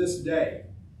locomotive to this day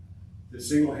that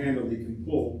single-handedly can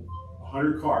pull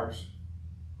 100 cars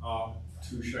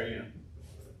to Cheyenne.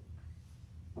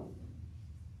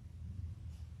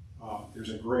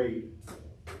 There's a grade. I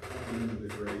don't remember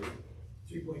the grade.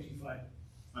 3.25.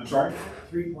 I'm sorry?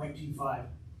 3.25.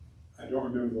 I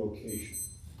don't remember the location.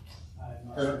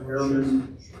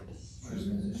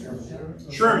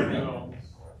 Sherman.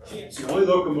 It's the only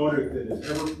locomotive that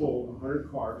has ever pulled 100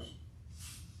 cars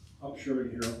up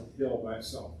Sherman Hill by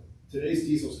itself. Today's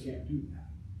diesels can't do that.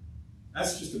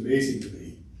 That's just amazing to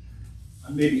me.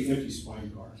 Maybe empty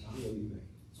spine cars. I don't really think.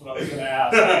 That's what I was going to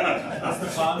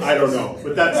ask. I don't know,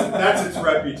 but that's its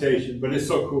reputation. But it's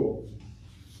so cool.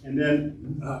 And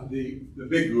then the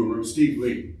big guru, Steve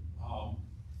Lee,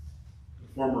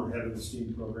 the former head of the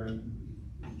steam program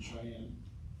in Cheyenne,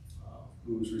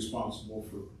 who was responsible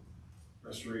for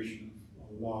restoration of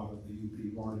a lot of the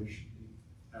UP varnish,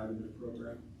 the additive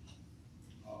program.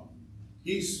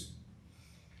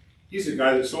 He's a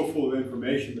guy that's so full of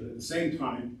information, but at the same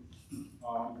time,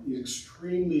 he's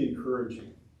extremely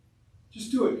encouraging.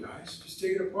 Just do it, guys. Just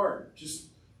take it apart.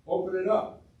 Just open it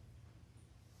up.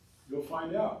 You'll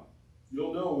find out.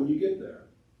 You'll know when you get there.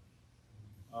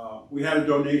 We had a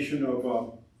donation of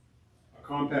a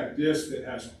compact disc that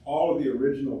has all of the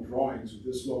original drawings of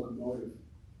this locomotive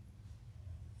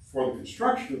for the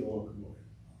construction of the locomotive.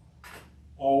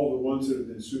 All the ones that have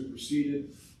been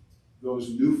superseded, those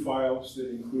new files that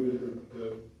included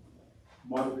the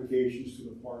modifications to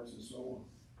the parts and so on.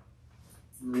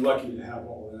 We were lucky to have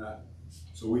all of that.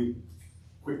 So we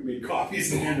quick made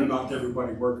copies and handed them out to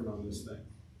everybody working on this thing.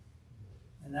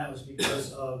 And that was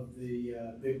because of the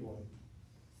big boy.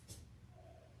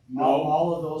 No.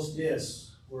 All of those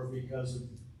discs were because of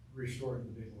restoring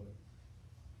the big boy.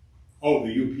 Oh,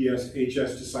 the UPS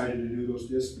HS decided to do those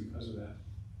discs because of that.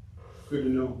 Good to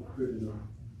know. Good to know.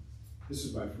 This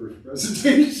is my first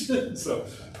presentation, so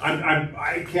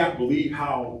I can't believe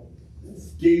how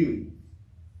daily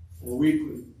or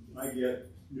weekly I get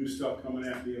new stuff coming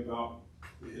at me about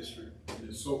the history. And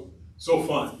it's so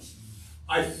fun.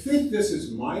 I think this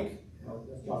is Mike.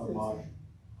 John Ramage.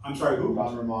 I'm sorry, who?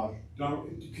 John Ramage. Don,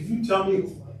 can you tell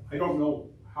me? I don't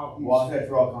know how he's. Well, that's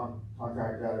raw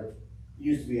contractor out of, he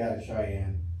used to be out of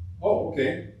Cheyenne. Oh,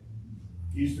 okay.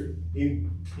 He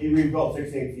rebuilt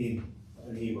 16 feet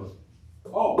in Heber.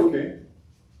 Oh, okay.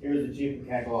 He was the chief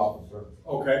mechanical officer.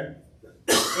 Okay.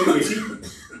 Anyways,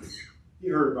 he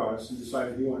heard about us and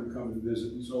decided he wanted to come and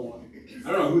visit and so on.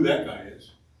 I don't know who that guy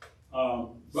is.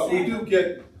 But we do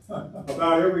get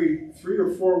about every 3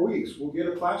 or 4 weeks, we'll get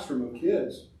a classroom of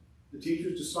kids. The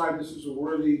teachers decide this is a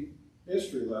worthy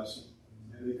history lesson,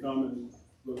 and they come and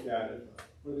look at it.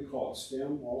 What do they call it?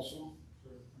 STEM also?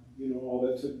 You know, all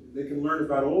that. They can learn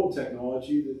about old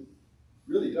technology that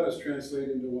really does translate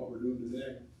into what we're doing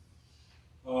today.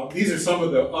 These are some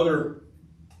of the other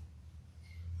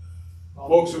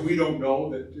folks that we don't know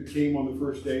that came on the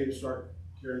first day to start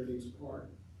tearing things apart.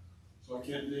 So I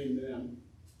can't name them.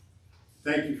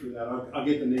 thank you for that. I'll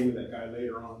get the name of that guy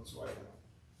later on, so I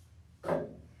can.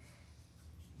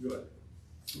 Good.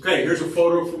 Okay, here's a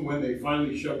photo from when they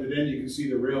finally shoved it in. You can see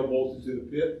the rail bolted to the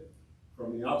pit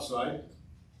from the outside.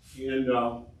 And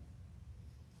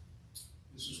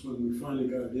this is when we finally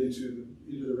got it into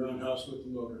the roundhouse with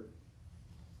the loader.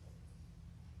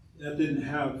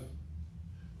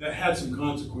 That had some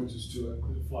consequences to it.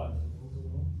 Did it flatten the wheels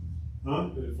at all? Huh?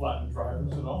 Did it flatten the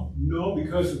drivers at all? No,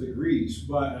 because of the grease,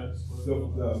 but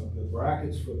the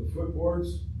brackets for the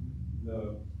footboards,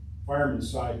 the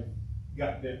fireman's side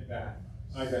got bent back.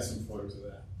 I got some photos of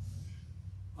that.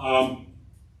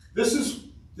 This is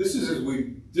as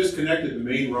we disconnected the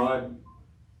main rod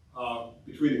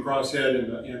between the crosshead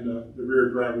and the rear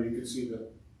driver. You can see the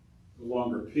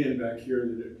longer pin back here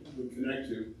that it would connect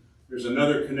to. There's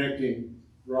another connecting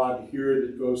rod here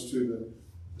that goes to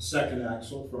the second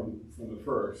axle from the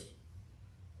first.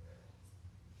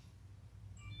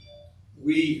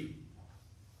 We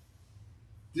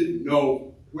didn't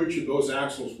know which of those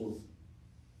axles were,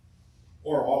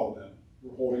 or all of them,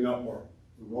 were holding up or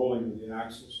the rolling of the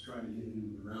axles trying to get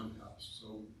into the roundhouse.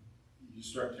 So you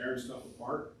start tearing stuff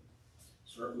apart,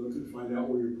 start looking to find out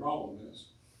where your problem is.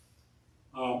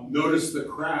 Notice the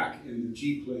crack in the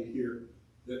G-plate here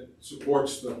that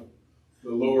supports the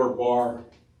lower bar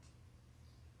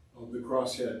of the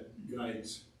crosshead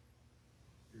guides.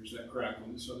 Here's that crack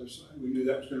on this other side. We knew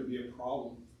that was going to be a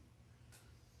problem.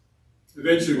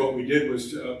 Eventually what we did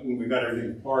was, when we got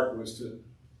everything apart, was to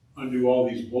undo all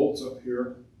these bolts up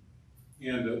here.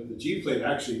 And the G-plate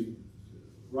actually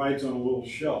rides on a little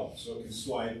shelf, so it can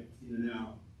slide in and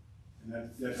out.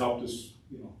 And that helped us,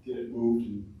 get it moved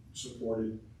and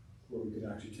supported where we could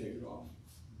actually take it off.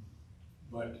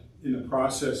 But in the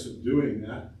process of doing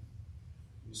that,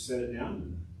 we set it down,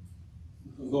 and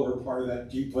the lower part of that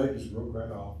G-plate just broke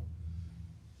right off.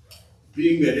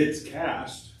 Being that it's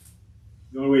cast,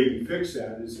 the only way you can fix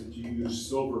that is that you use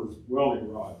silver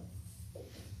welding rod,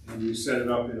 and you set it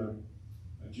up in a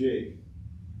jig,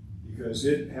 because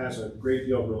it has a great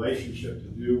deal of relationship to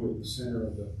do with the center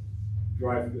of the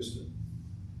drive piston.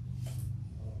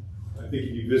 I think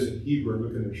if you visit Hebron,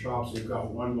 look in their shops, they've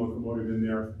got one locomotive in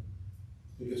there.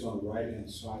 I think it's on the right-hand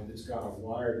side. It's got a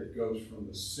wire that goes from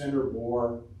the center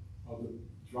bore of the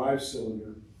drive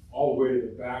cylinder all the way to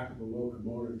the back of the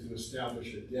locomotive to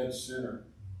establish a dead center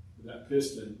for that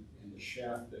piston and the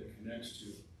shaft that it connects to.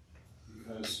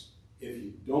 Because if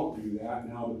you don't do that,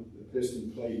 now the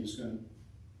piston plate is going to,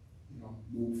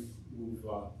 move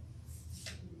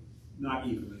not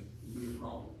evenly. It'll be a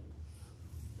problem.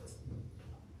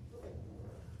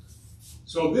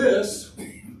 So this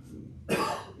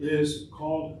is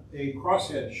called a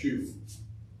crosshead shoe.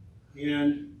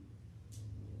 And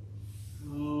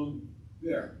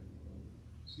there,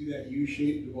 see that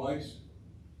U-shaped device?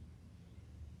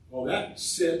 Well, that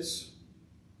sits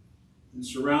and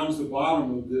surrounds the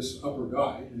bottom of this upper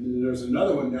guide. And then there's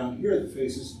another one down here that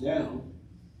faces down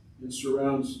and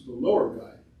surrounds the lower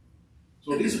guide.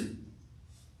 So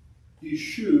these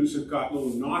shoes have got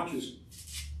little notches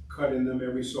cut in them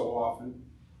every so often,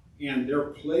 and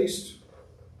they're placed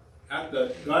at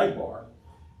the guide bar,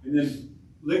 and then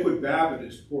liquid babbitt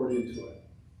is poured into it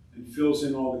and fills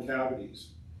in all the cavities.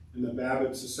 And the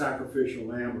babbit's a sacrificial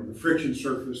lamb, or the friction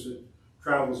surface that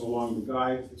travels along the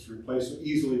guide. It's replaceable,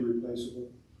 easily replaceable,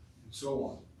 and so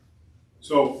on.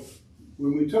 So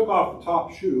when we took off the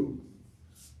top shoe,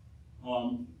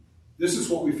 this is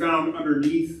what we found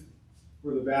underneath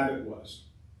where the babbitt was.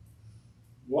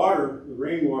 Water, the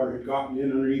rainwater had gotten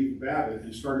in underneath the babbitt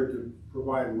and started to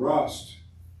provide rust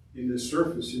in the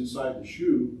surface inside the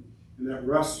shoe, and that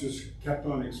rust just kept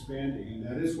on expanding, and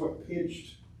that is what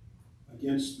pinched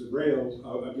against the rails,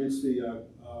 against the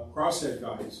crosshead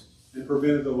guides, and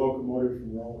prevented the locomotive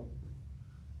from rolling.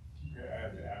 Okay, I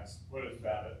have to ask, what is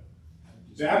babbitt?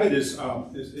 Babbitt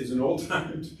is an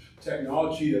old-time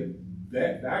technology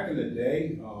that back in the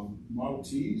day, Model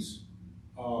Ts,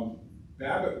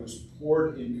 babbitt was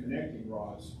poured in connecting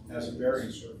rods as a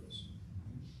bearing surface.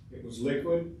 It was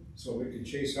liquid, so it could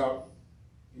chase out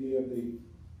any of the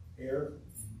air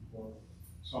or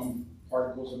some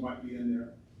particles that might be in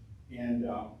there. And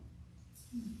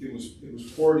it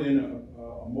was poured in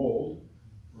a mold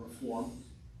or a form,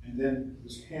 and then it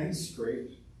was hand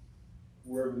scraped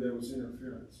wherever there was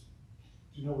interference.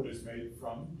 Do you know what it's made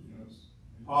from?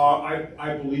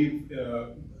 I believe,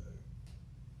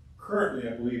 currently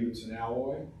I believe it's an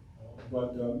alloy,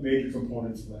 but major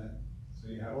components lead. So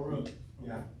you have,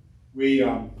 yeah.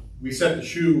 We set the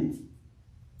shoe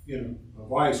in a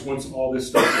vise once all this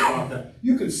stuff is off. That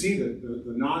you can see the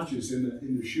notches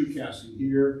in the shoe casting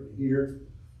here, here.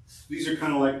 These are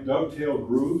kind of like dovetail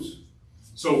grooves,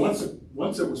 So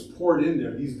once it was poured in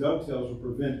there, these dovetails would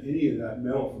prevent any of that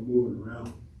metal from moving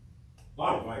around. A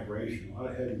lot of vibration, a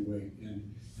lot of heavy weight,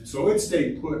 and so it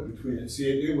stayed put between it. See,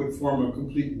 it would form a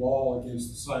complete wall against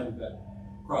the side of that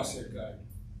crosshead guide.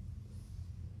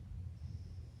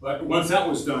 But once that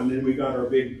was done, then we got our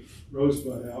big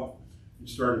rosebud out and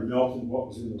started melting what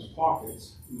was in those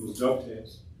pockets, in those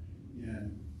dovetails,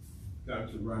 and got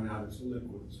it to run out as a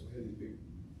liquid. So we had these big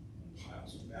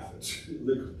piles of baths,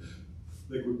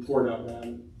 liquid poured out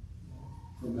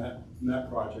from that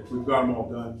project. We've got them all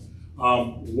done.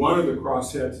 One of the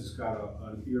crossheads has got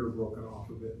an ear broken off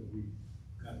of it, and we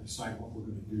got to decide what we're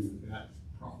going to do with that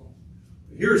problem.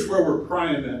 Here's where we're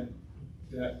prying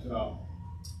that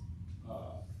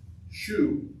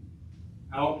shoe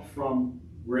out from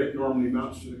where it normally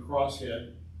mounts to the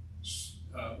crosshead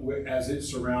as it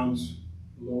surrounds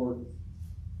the lower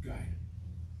guide.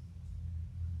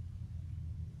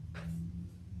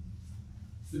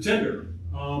 The tender.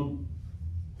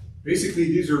 Basically,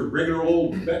 these are regular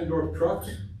old Bettendorf trucks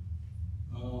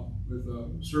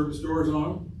with service doors on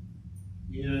them,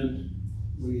 and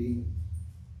we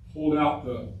pulled out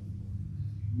the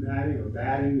matting or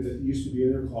batting that used to be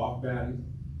in there, cloth batting,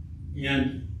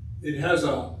 and it has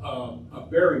a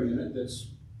bearing in it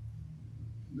that's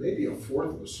maybe a fourth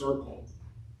of a circle.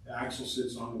 The axle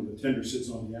sits on, the tender sits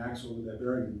on the axle with that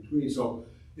bearing in between. So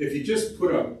if you just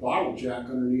put a bottle jack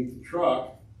underneath the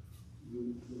truck,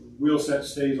 the wheel set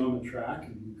stays on the track,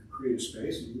 and you can create a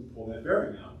space, and you can pull that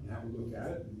bearing out and have a look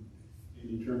at it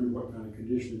and determine what kind of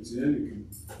condition it's in. You can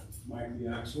mic the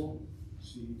axle,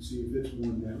 see if it's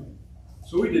worn down.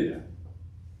 So we did that.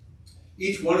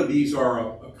 Each one of these are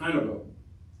a kind of a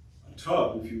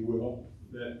tub, if you will,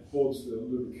 that holds the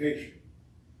lubrication.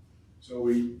 So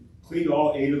we cleaned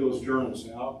all 8 of those journals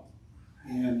out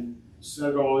and set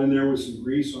it all in there with some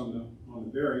grease on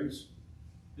the bearings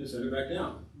and set it back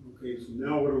down. Okay, so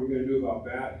now what are we going to do about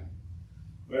batting?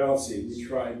 Well, let's see. We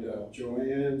tried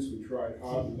Joann's, we tried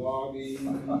Hobby Lobby,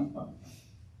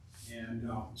 and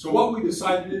so what we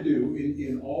decided to do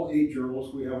in all 8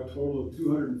 journals, we have a total of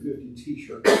 250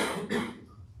 t-shirts.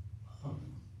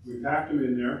 We packed them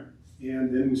in there,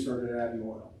 and then we started adding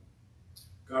oil.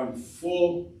 Got them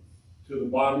full to the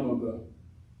bottom of the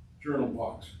journal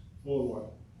box, full of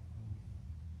oil.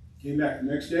 Came back the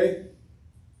next day,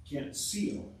 can't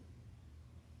see oil.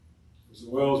 Because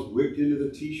the oil is wicked into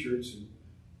the t-shirts and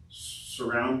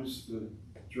surrounds the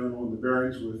journal and the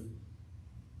bearings with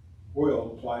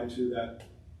oil applied to that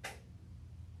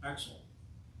axle.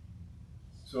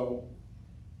 So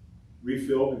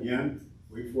refill again,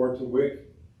 wait for it to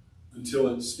wick until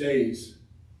it stays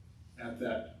at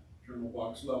that journal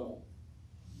box level.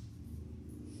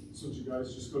 So did you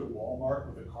guys just go to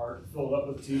Walmart with a cart, fill it up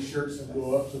with t-shirts, and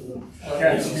go up to the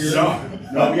cashier?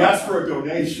 No, we asked for a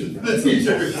donation for the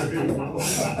t-shirts.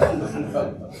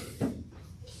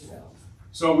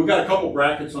 So we've got a couple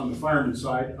brackets on the fireman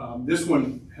side. This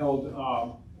one held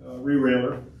a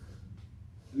re-railer.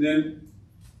 And then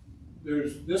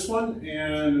there's this one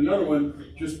and another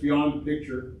one just beyond the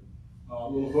picture, a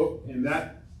little hook, and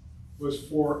that was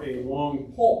for a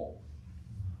long pole.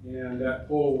 And that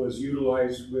pole was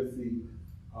utilized with the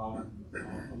a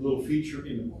little feature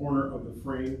in the corner of the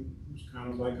frame. It was kind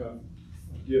of like a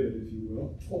divot, if you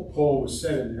will. The pole was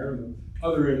set in there, and the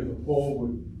other end of the pole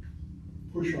would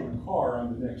push on a car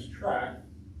on the next track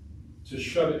to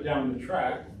shut it down the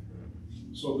track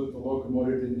so that the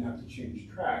locomotive didn't have to change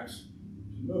tracks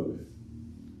to move it.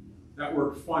 That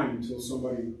worked fine until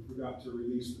somebody forgot to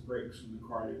release the brakes and the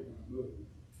car didn't want to move it.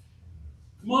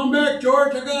 Come on back,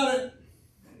 George, I got it.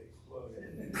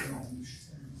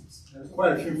 There's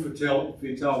quite a few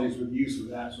fatalities with the use of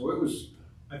that. So it was,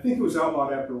 I think it was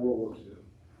outlawed after World War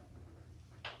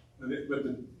II. But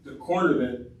the corner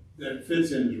that it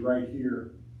fits in is right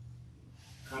here,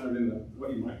 kind of in the,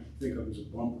 what you might think of as a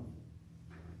bumper.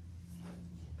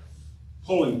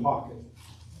 Pulling pocket,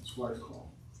 that's what it's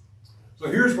called. So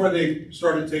here's where they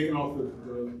started taking off the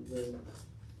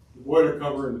boiler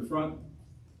cover in the front.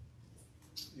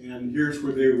 And here's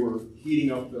where they were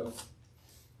heating up the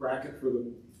bracket for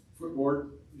the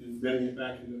footboard and bending it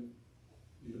back into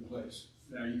place.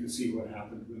 Now you can see what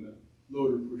happened when the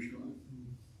loader pushed on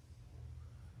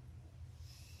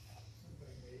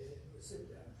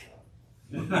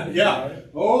it. Yeah.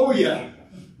 Oh yeah.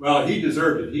 Well, he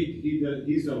deserved it.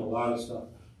 He's done a lot of stuff.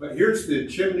 But here's the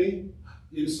chimney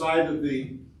inside of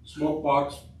the smoke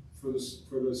box for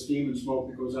the steam and smoke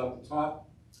that goes out the top.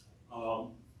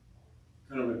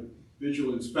 Kind of a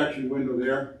visual inspection window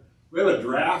there. We have a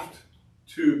draft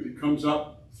tube that comes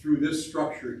up through this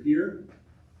structure here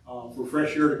for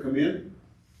fresh air to come in.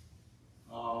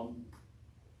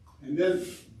 And then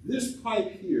this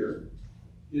pipe here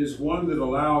is one that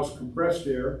allows compressed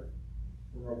air,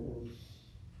 or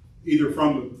either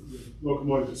from the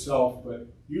locomotive itself, but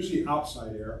usually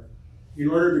outside air, in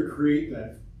order to create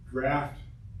that draft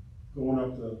going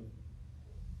up the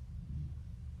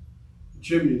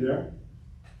chimney there,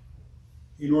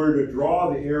 in order to draw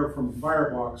the air from the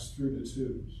firebox through the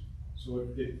tubes. So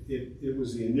it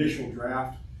was the initial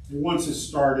draft, and once it's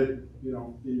started, you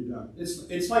know, then you're done.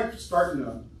 It's like starting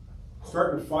a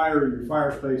fire in your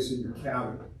fireplace in your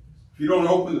cabin. If you don't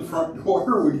open the front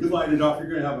door when you light it off, you're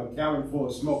going to have a cabin full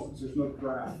of smoke because there's no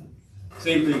draft.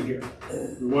 Same thing here.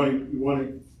 You want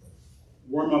to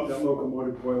warm up that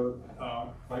locomotive boiler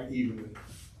quite evenly.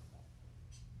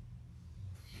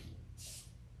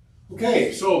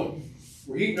 Okay, so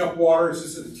we're heating up water. This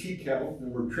is a tea kettle,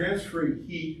 and we're transferring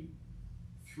heat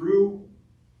through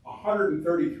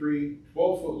 133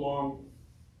 12-foot long,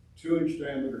 2-inch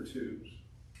diameter tubes,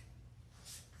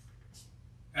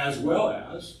 as well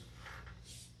as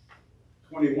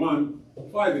 21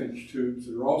 5-inch tubes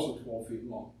that are also 12 feet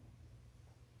long.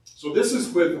 So this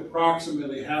is with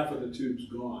approximately half of the tubes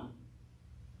gone.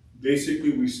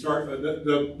 Basically, we start,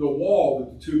 the wall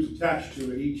that the tube's attached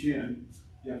to at each end,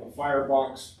 you have a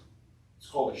firebox, it's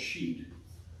called a sheet,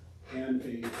 and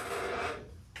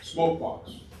a smoke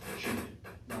box sheet.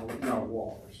 Not a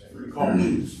wall, per se. We call it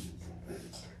sheets.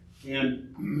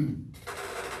 And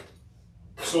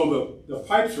so the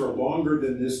pipes are longer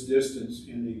than this distance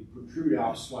and they protrude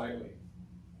out slightly.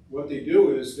 What they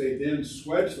do is they then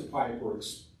swedge the pipe or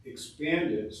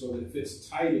expand it so that it fits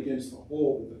tight against the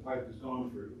hole that the pipe has gone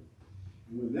through.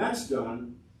 And when that's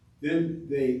done, then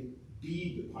they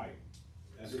bead the pipe.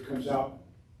 As it comes out,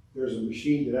 there's a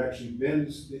machine that actually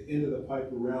bends the end of the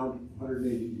pipe around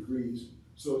 180 degrees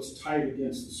so it's tight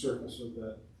against the surface of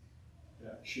that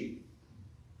sheet.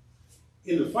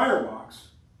 In the firebox,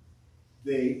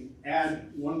 they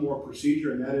add one more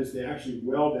procedure, and that is they actually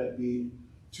weld that bead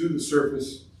to the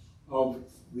surface of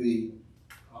the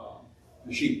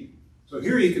sheet. So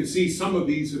here you can see some of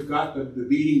these have got the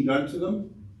beading done to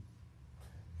them.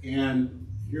 And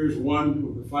here's one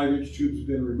where the 5-inch tubes have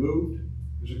been removed.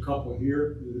 There's a couple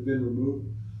here that have been removed.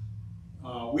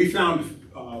 We found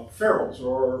ferrules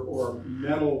or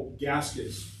metal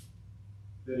gaskets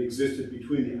that existed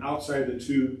between the outside of the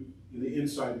tube and the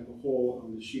inside of the hole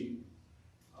on the sheet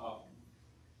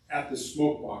at the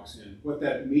smoke box end. What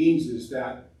that means is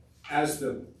that as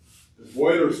the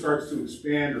boiler starts to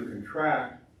expand or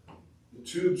contract, the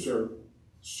tubes are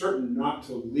certain not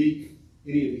to leak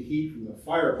any of the heat from the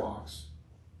firebox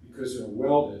because they're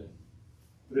welded.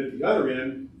 But at the other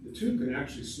end, the tube can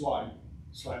actually slide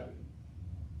slightly.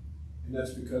 And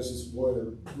that's because this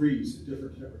boiler breathes at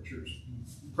different temperatures,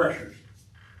 pressures.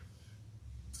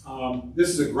 This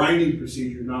is a grinding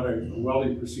procedure, not a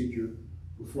welding procedure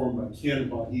performed by Ken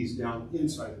while he's down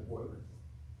inside the boiler,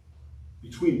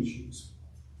 between the sheets.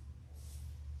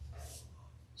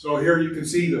 So here you can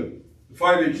see the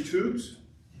 5-inch tubes,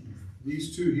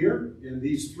 these two here, and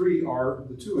these three are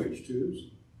the 2-inch tubes.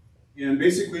 And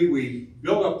basically we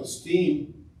build up the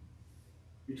steam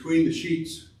between the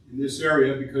sheets in this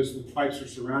area because the pipes are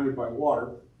surrounded by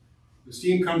water. The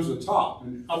steam comes to the top,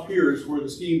 and up here is where the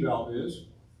steam valve is,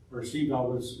 or steam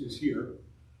valve is here.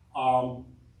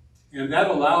 And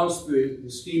that allows the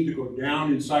steam to go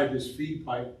down inside this feed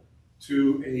pipe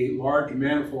to a large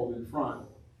manifold in front.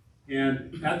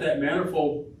 And at that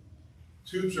manifold,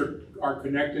 tubes are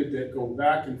connected that go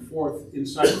back and forth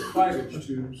inside the 5-inch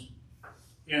tubes.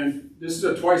 And this is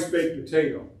a twice-baked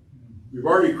potato. We've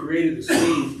already created the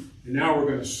steam, and now we're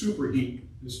going to superheat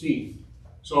the steam.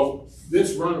 So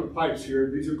this run of pipes here,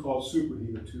 these are called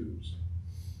superheater tubes.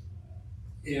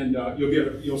 And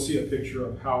you'll see a picture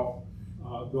of how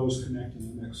those connect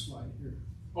in the next slide here.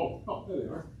 Oh, there they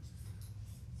are.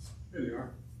 There they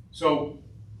are. So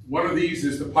one of these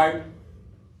is the pipe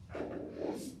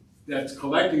that's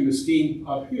collecting the steam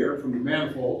up here from the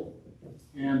manifold,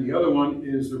 and the other one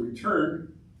is the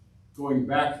return going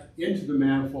back into the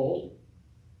manifold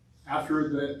after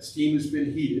the steam has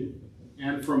been heated.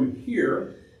 And from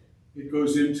here, it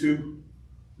goes into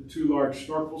the two large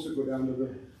snorkels that go down to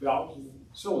the valves and the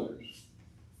cylinders.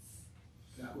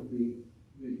 That would be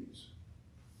these.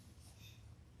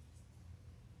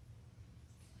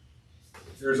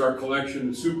 There's our collection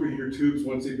of superheater tubes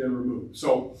once they've been removed.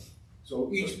 So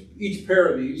each pair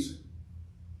of these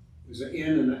is an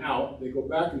in and an out. They go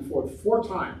back and forth 4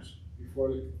 times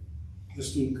before the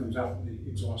steam comes out of the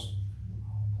exhaust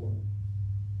port.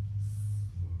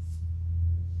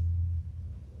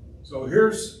 So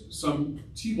here's some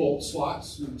T-bolt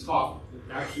slots in the top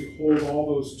that actually hold all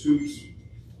those tubes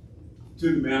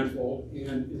to the manifold,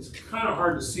 and it's kind of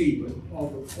hard to see, but all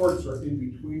the ports are in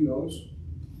between those.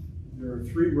 There are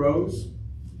 3 rows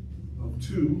of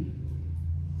 2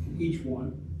 in each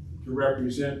one to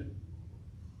represent.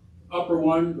 Upper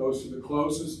one goes to the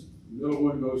closest, the middle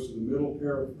one goes to the middle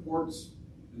pair of ports,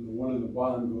 and the one on the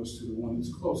bottom goes to the one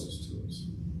that's closest to us.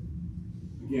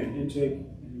 Again, intake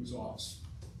and exhaust.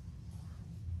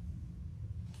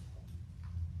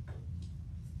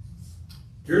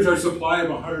 Here's our supply of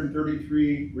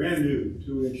 133 brand new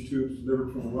 2-inch tubes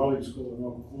delivered from a welding school in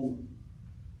Oklahoma.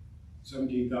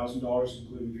 $17,000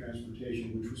 including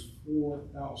transportation, which was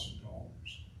 $4,000.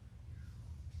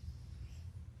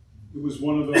 It was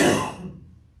one of those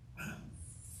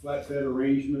flatbed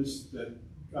arrangements that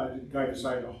guy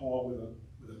decided to haul with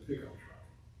a pickup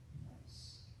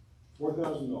truck.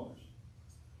 $4,000.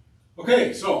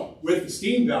 Okay, so with the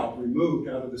steam valve removed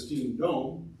out of the steam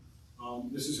dome,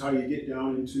 this is how you get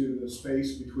down into the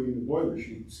space between the boiler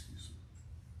sheets.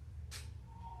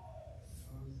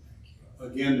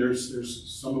 Again,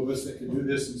 there's some of us that can do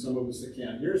this and some of us that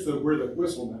can't. Here's where the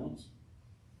whistle mounts.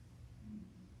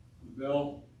 The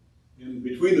bell, and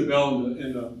between the bell and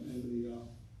the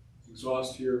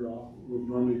exhaust here would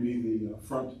normally be the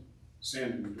front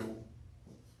sanding dome.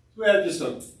 So we have just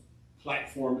a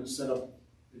platform that's set up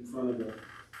in front of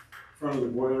the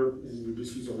boiler, and we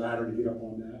just use a ladder to get up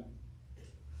on that.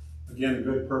 Again, a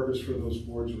good purpose for those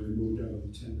boards were removed out of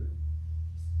the tender.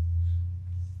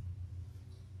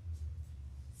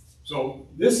 So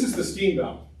this is the steam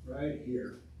valve right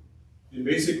here. And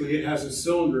basically it has a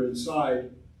cylinder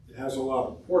inside that has a lot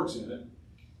of ports in it.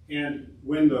 And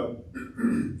when the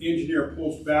engineer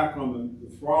pulls back on the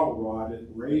throttle rod, it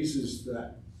raises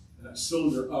that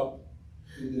cylinder up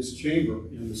in this chamber,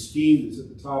 and the steam that's at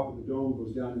the top of the dome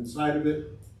goes down inside of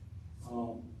it.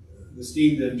 The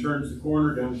steam then turns the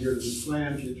corner down here to this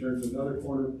flange, it turns another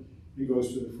corner, and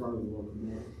goes to the front of the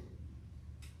locomotive.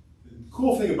 The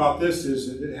cool thing about this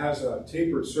is that it has a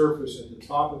tapered surface at the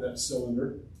top of that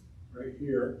cylinder, right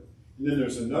here, and then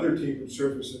there's another tapered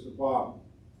surface at the bottom.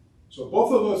 So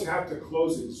both of those have to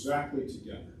close exactly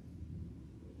together.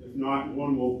 If not,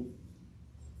 one will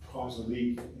cause a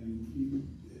leak and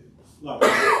love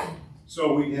it.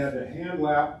 So we had to hand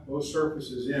lap those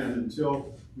surfaces in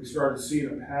until we started seeing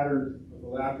a pattern of the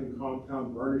lapping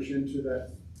compound burnish into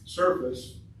that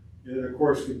surface, and then of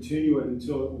course continue it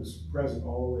until it was present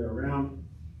all the way around,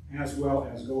 as well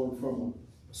as going from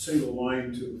a single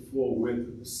line to the full width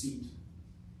of the seat,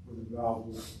 where the valve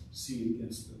will seat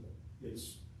against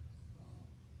its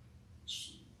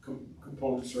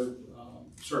component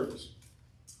surface.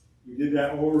 We did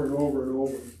that over and over and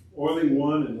over, oiling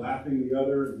one and lapping the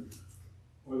other, and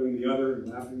oiling the other and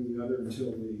lapping the other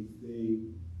until they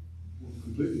were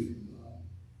completely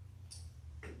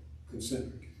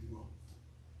concentric, if you will.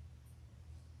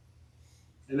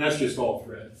 And that's just all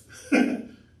thread.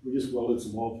 We just welded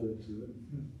some all thread to it.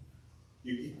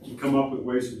 You come up with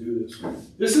ways to do this.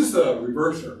 This is the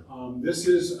reverser. This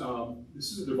is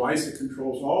a device that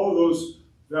controls all of those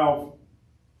valve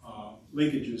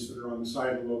linkages that are on the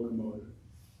side of the locomotive.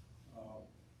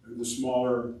 The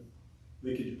smaller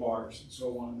linkage bars and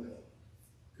so on that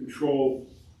control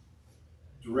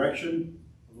direction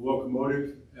of the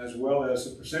locomotive, as well as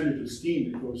the percentage of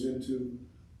steam that goes into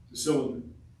the cylinder.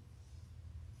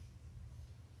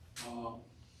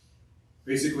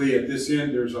 Basically, at this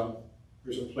end, there's a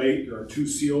plate. There are 2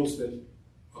 seals that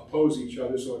oppose each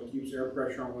other, so it keeps air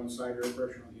pressure on one side, air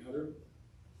pressure on the other.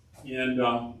 And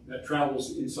that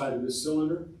travels inside of this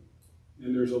cylinder.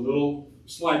 And there's a little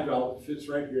slide valve that fits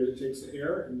right here that takes the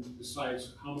air and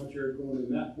decides how much air is going in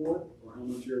that port or how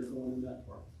much air is going in that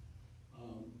port.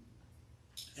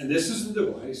 And this is the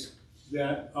device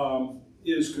that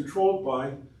is controlled by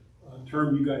a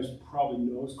term you guys probably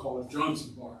know. It's called a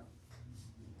Johnson bar.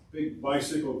 Big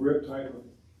bicycle grip type of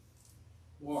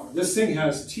bar. This thing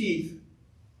has teeth,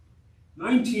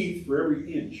 9 teeth for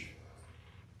every inch.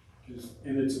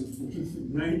 And it's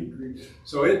 90 degrees.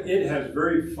 So it has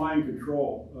very fine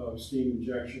control of steam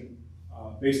injection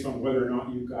based on whether or not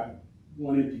you've got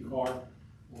 1 empty car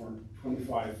or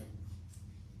 25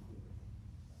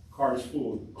 cars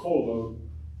full of coal load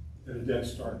at a dead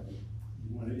start.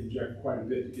 You want to inject quite a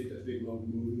bit to get that big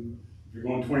load moving. If you're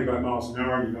going 25 miles an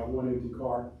hour and you've got 1 empty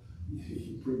car, you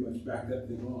can pretty much back that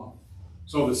thing off.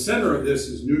 So the center of this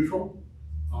is neutral.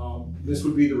 This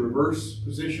would be the reverse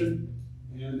position.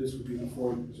 And this would be the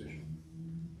forward position.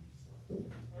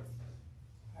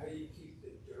 How do you keep the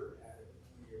dirt out of it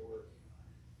when you're working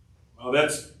on Well,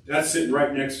 it? that's sitting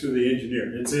right next to the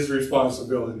engineer. It's his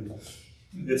responsibility.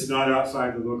 It's not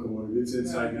outside the locomotive. It's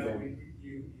inside the tank.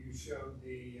 You showed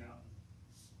the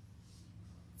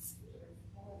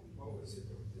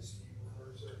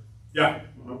Yeah.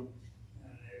 And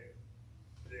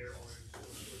they're always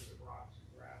with the rocks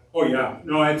and gravel. Oh yeah,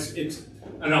 no, it's,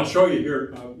 and I'll show you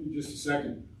here in just a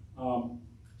second.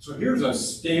 So here's a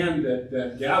stand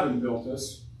that Gavin built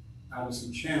us out of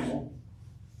some channel.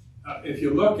 If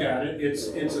you look at it, it's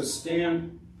a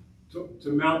stand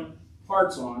to mount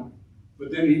parts on,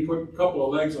 but then he put a couple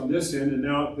of legs on this end, and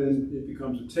now then it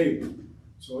becomes a table.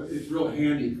 So it's real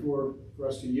handy for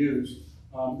us to use.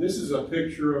 This is a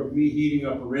picture of me heating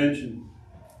up a wrench and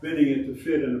fitting it to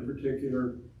fit in a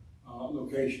particular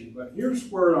location. But here's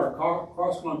where our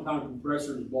cross-compound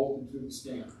compressor is bolted to the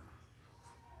stand.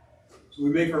 So we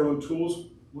make our own tools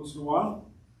once in a while.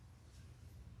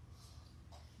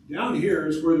 Down here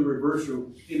is where the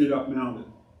reverser ended up mounted.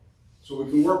 So we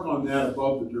can work on that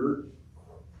above the dirt.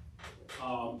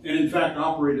 And in fact,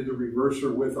 operated the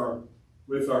reverser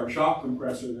with our shop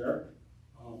compressor there.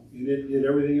 And it did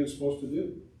everything it's supposed to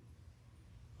do,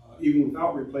 even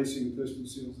without replacing the piston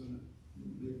seals in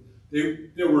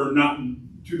it. They were not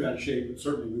in too bad shape, but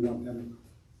certainly we want them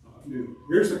new.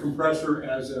 Here's the compressor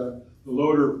as the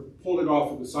loader pulled it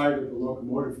off of the side of the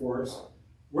locomotive for us.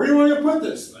 Where do you want to put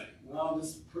this thing? Well,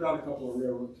 just put out a couple of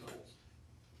railroad ties.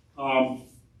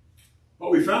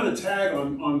 But we found a tag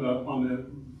on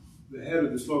the head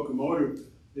of this locomotive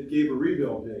that gave a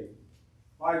rebuild date.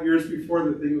 5 years before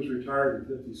the thing was retired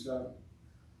in '57.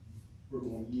 We're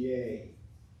going, yay.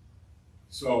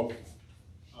 So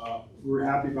we were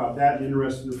happy about that and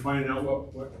interested in finding out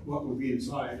what would be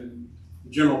inside. And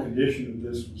the general condition of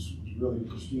this was really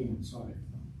pristine inside.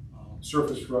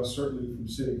 Surface for us, certainly from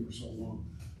sitting for so long.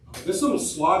 This little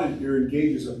slot in here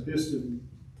engages a piston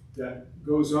that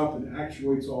goes up and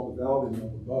actuates all the valving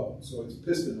up above. So it's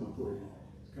piston operated.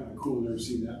 It's kind of cool, I've never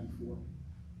seen that before.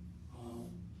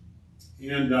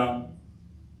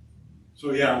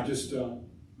 So yeah, just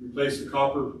replace the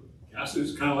copper gasket.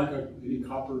 It's kind of like any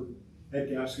copper head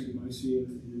gasket you might see in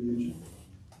an engine.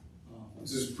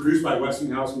 This is produced by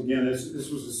Westinghouse, and again, this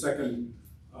was the second.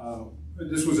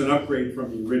 This was an upgrade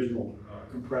from the original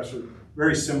compressor,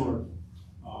 very similar.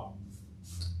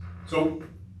 So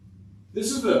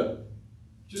this is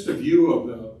just a view of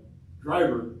the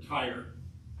driver tire.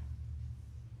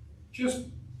 Just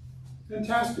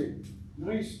fantastic,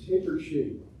 nice tapered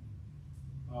shape.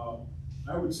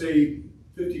 I would say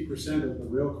 50% of the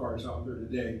rail cars out there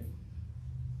today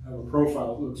have a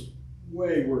profile that looks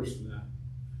way worse than that.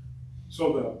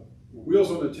 So the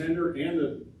wheels on the tender and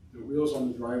the wheels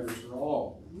on the drivers are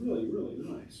all really, really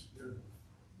nice. They're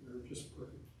just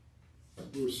perfect.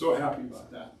 We were so happy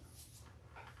about that.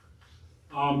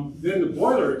 Then the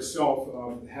boiler itself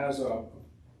has the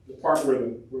part where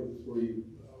you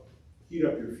heat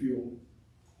up your fuel.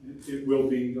 It will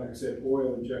be, like I said,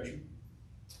 oil injection.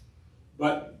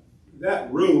 But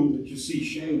that room that you see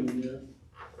Shane in there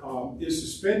is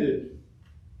suspended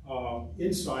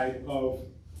inside of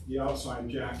the outside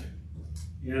jacket.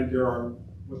 And there are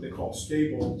what they call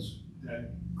stay-bolts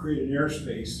that create an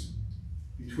airspace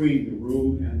between the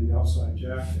room and the outside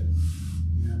jacket.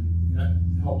 And that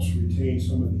helps retain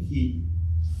some of the heat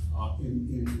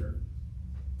in here.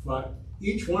 But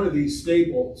each one of these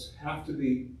stay-bolts have to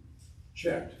be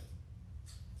checked.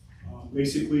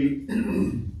 Basically,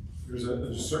 there's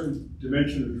a certain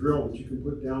dimension of drill that you can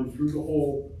put down through the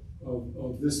hole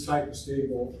of this type of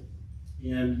stay-bolt,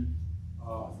 and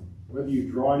whether you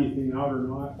draw anything out or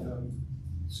not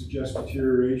suggests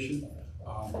deterioration.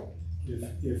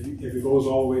 If it goes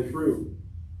all the way through,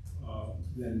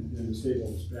 then the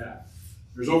stay-bolt is bad.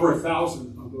 There's over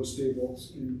 1,000 of those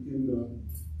stay-bolts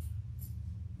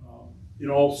in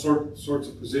all sorts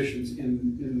of positions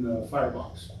in the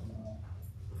firebox.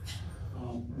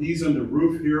 These on the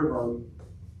roof here are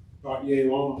about yay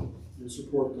long and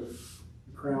support the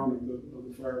crown of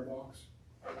the firebox.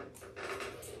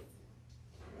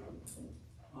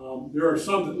 There are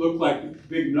some that look like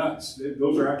big nuts.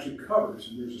 Those are actually covers,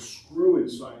 and there's a screw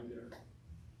inside there.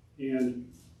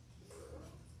 And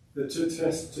to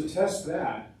test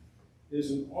that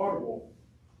is an audible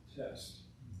test.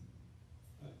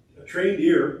 A trained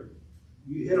ear,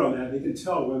 you hit on that, they can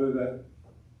tell whether that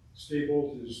stay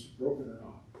bolt is broken or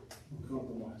not, or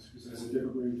compromised, because there's a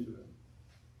different ring to it.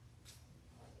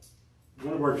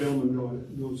 One of our gentlemen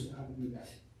knows how to do that.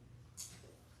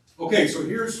 Okay, so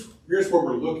here's what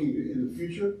we're looking at in the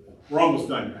future. We're almost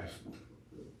done, guys.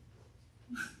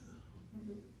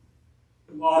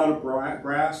 A lot of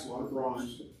brass, a lot of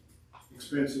bronze,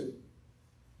 expensive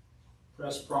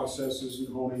press processes and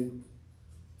honing,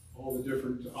 all the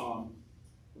different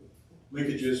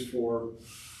linkages for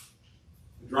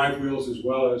the drive wheels as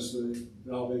well as the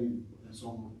valving and so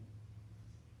on.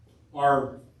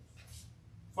 Our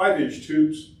 5-inch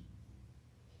tubes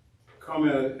come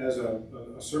as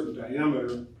a certain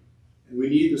diameter, and we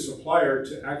need the supplier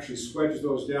to actually swedge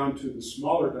those down to the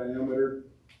smaller diameter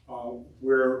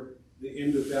where the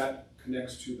end of that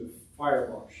connects to the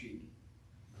firebox sheet.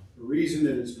 The reason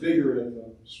that it's bigger at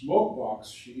the smoke box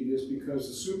sheet is because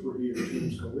the superheater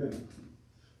tubes go in.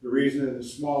 The reason that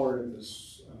it's smaller at the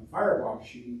firebox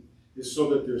sheet is so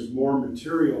that there's more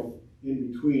material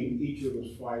in between each of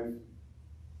those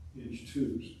 5-inch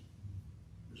tubes.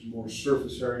 There's more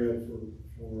surface area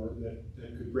that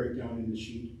could break down in the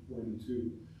sheet or in the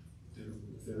tube.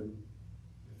 If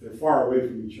they're far away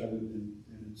from each other, then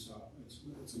it's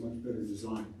a much better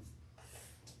design.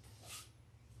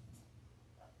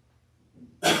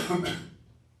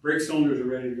 Brake cylinders are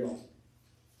ready to go.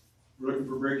 We're looking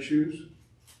for brake shoes.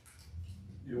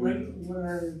 What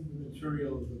are the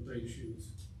material of the brake shoes?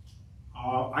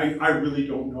 I really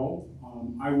don't know.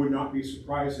 I would not be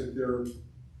surprised if they're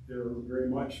very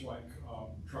much like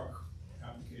truck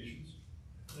applications.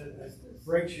 The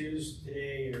brake shoes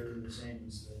today are the same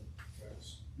as the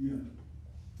trucks. Yeah.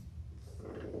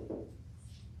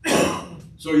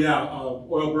 So yeah,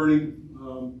 oil burning.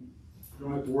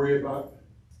 Don't have to worry about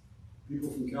people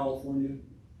from California.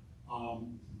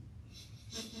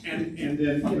 And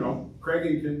then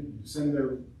Craig can send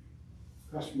their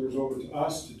customers over to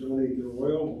us to donate their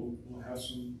oil. We'll have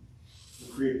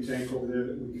we'll create a tank over there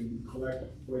that we can collect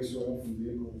waste oil from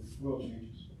vehicle oil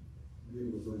changes. We'll be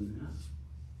able to burn that.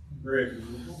 Very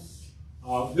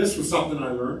economical. This was something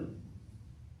I learned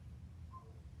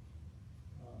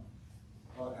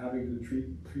about having to treat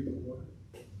the water.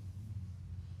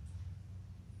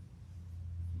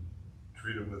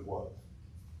 Treat it with what?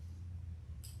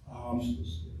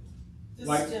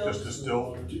 Like Just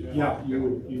distill? yeah, you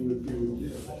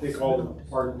would take all the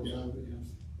particles out of it.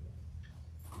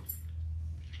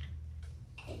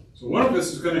 Yeah. So one of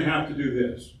us is going to have to do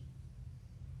this.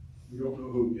 We don't know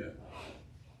who yet.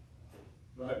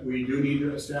 But we do need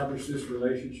to establish this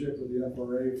relationship with the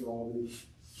FRA for all the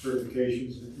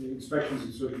certifications, the inspections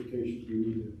and certifications we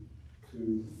need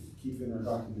to keep in our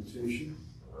documentation.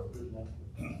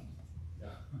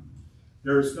 Yeah.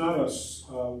 There's not a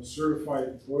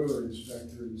certified boiler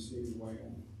inspector in the state of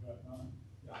Wyoming.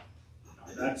 Yeah.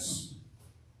 That's.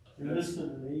 You're missing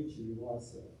an H in your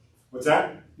WhatsApp. What's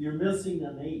that? You're missing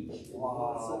an H in your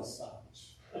Wow. WhatsApp.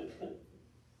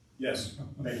 Yes,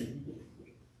 thank you.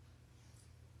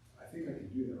 I think I can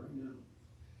do that right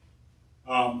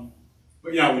now.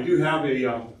 But yeah, we do have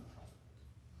a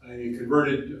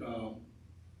converted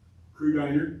crew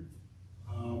diner,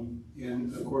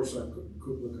 and of course our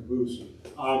cupola caboose.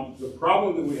 The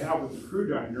problem that we have with the crew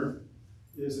diner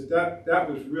is that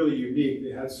was really unique.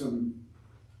 They had some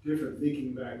different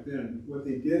thinking back then. What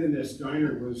they did in this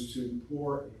diner was to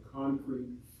pour a concrete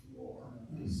floor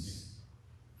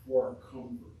for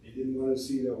comfort. They didn't want to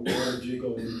see the water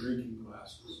jiggle in the drinking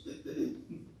glasses.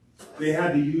 They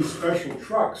had to use special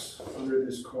trucks under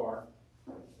this car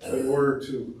in order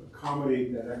to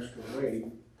accommodate that extra weight.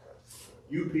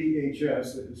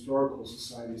 UPHS, the Historical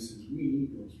Society, says we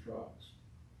need those trucks.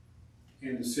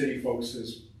 And the city folks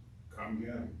says, come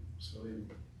get them. So they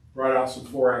brought out some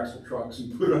 4-axle trucks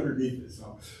and put underneath it.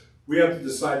 So we have to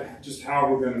decide just how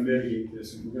we're going to mitigate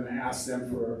this. And we're going to ask them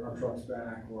for our trucks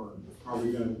back, or are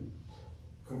we going to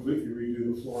completely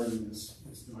redo the floor in this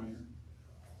diner.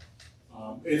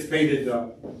 It's painted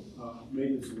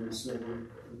maintenance wood silver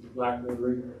with the black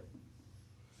lettering.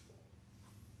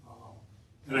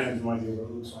 And I have no idea what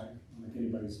it looks like. I don't think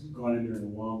anybody's gone in there in a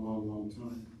long, long, long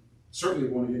time. Certainly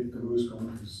want to get the caboose going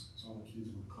because all the kids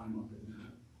will climb up in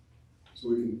that. So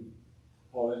we can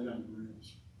haul that down the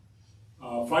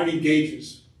rails. Finding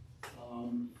gauges.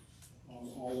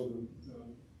 All of the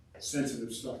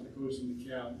sensitive stuff that goes in the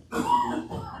cab is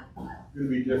going to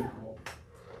be difficult.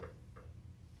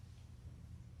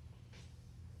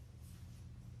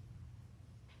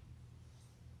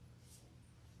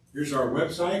 Here's our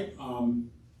website.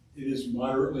 It is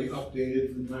moderately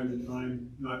updated from time to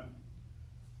time.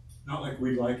 Not like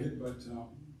we'd like it, but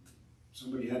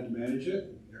somebody had to manage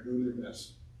it. They're doing their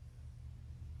best.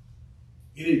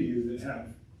 Any of you that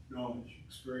have knowledge,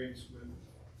 experience with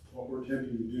what we're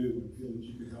attempting to do and feel that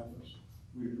you can help us,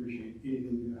 we appreciate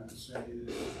anything you have to say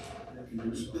that can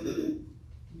do so. Do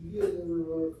you guys ever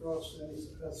run across any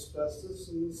asbestos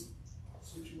in these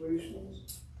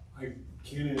situations? I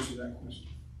can't answer that question.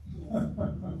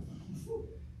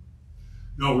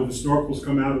 No, when the snorkels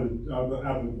come out of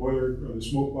the boiler or the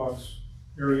smoke box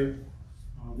area,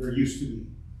 they're used to be.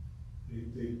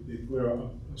 They put a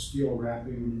steel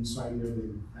wrapping inside there, they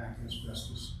pack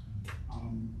asbestos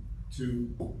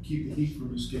to keep the heat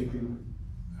from escaping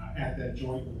at that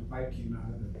joint where the pipe came out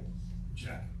of the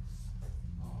jacket.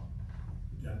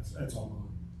 Yeah, that's all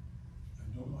gone. I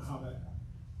don't know how that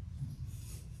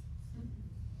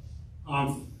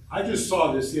happened. I just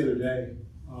saw this the other day.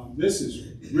 This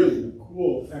is really a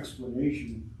cool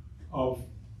explanation of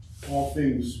all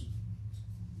things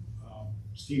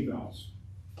steam valves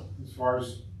as far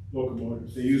as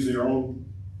locomotives. They use their own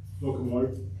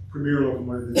locomotive, premier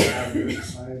locomotive that they have in their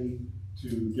society to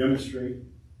demonstrate.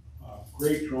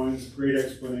 Great drawings, great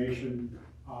explanation.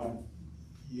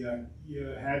 You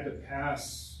had to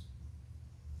pass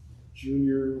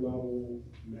junior level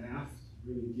math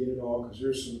to really get it all, because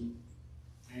there's some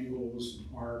angles and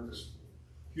arcs,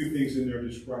 a few things in there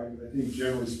described, but I think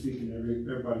generally speaking,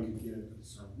 everybody can get it.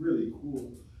 It's a really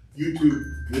cool YouTube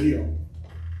video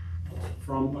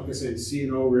from, like I said,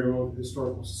 C&O Railroad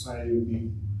Historical Society would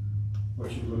be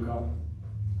what you look up.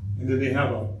 And then they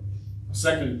have a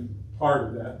second part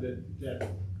of that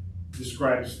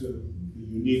describes the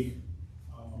unique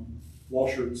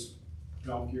Walshertz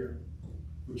valve gear,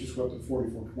 which is what the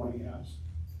 4420 has.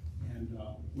 And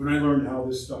when I learned how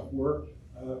this stuff worked,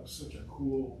 it was such a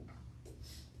cool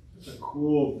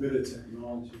bit of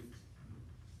technology.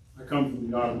 I come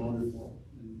from the automotive world,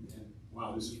 and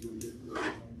wow, this is really good.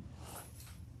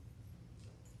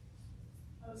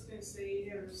 I was going to say, you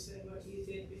never said what you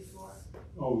did before.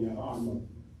 Oh yeah,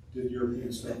 did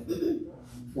European stuff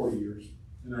for 40 years.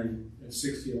 And at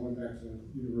 60, I went back to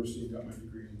university and got my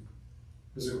degree in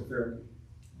physical therapy.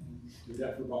 Did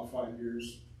that for about 5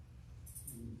 years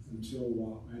until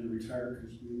I had to retire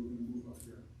because we were going to move up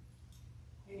here.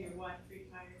 And your wife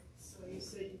retired, so you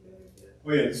said you better do it.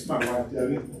 Oh yeah, this is my wife,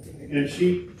 Debbie. And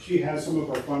she has some of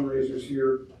our fundraisers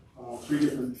here, 3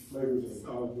 different flavors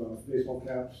of baseball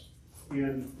caps,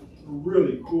 and a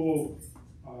really cool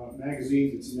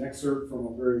magazine. It's an excerpt from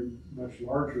a very much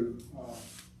larger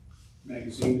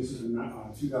magazine. This is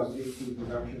a 2018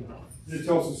 production. And it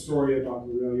tells the story about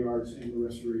the rail yards and the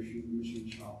restoration machine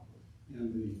shop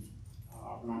and the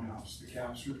roundhouse. The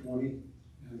caps are 20,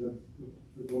 and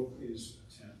the book is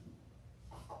 10.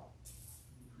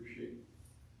 Appreciate it.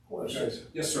 Question.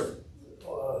 Yes, sir.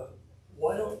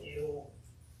 Why don't you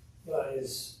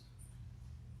guys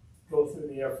go through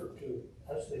the effort to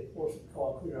actually pour some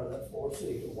concrete on that floor so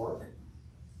you can work?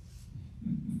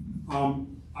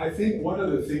 I think one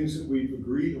of the things that we've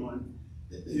agreed on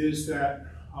is that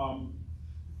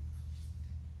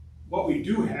what we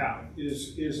do have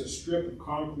is a strip of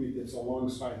concrete that's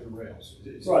alongside the rails.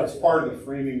 It's part of the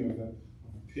framing of the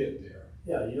pit there.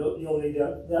 Yeah, you'll need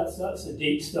that. That's the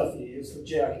deep stuff you use for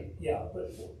jacking. Yeah,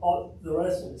 but all the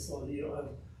rest of it, so you don't have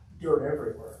dirt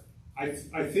everywhere.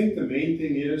 I think the main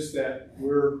thing is that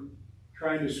we're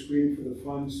trying to screen for the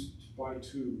funds to buy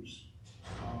tubes,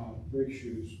 brake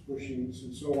shoes, bushings,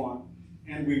 and so on.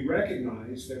 And we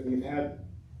recognize that we've had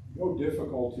no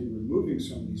difficulty removing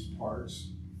some of these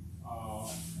parts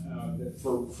that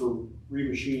for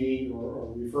remachining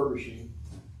or refurbishing,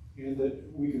 and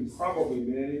that we can probably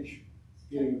manage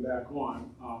getting them back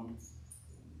on.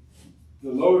 The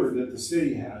loader that the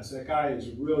city has, that guy is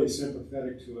really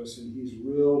sympathetic to us, and he's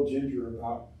real ginger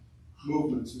about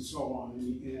movements and so on.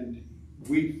 And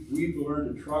we've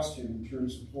learned to trust him in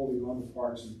terms of holding on to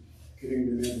parts and getting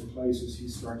them into places he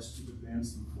starts to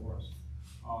advance them for us.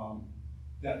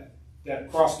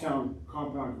 That cross-compound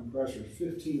compressor is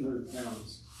 1,500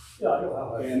 pounds. Yeah, I know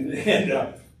how.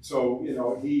 And so, you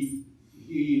know,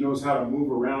 he knows how to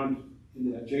move around in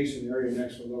the adjacent area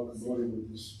next to the locomotive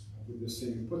with this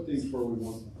thing and put things where we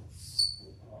want them.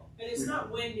 And it's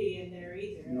not windy in there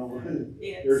either. You know,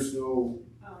 It's, there's no,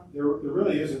 there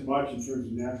really isn't much in terms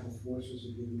of natural forces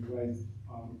that can play.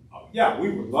 Yeah, we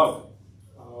would love it.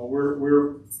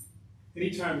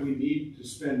 Anytime we need to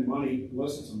spend money,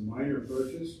 unless it's a minor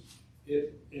purchase,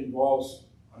 it involves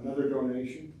another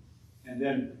donation and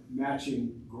then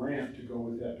matching grant to go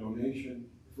with that donation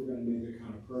if we're going to make that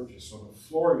kind of purchase. So the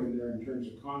flooring in there in terms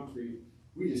of concrete,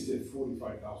 we just did $45,000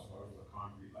 worth of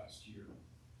concrete last year.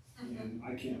 And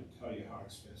I can't tell you how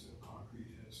expensive concrete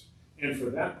is. And for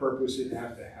that purpose, it'd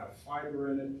have to have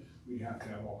fiber in it. We'd have to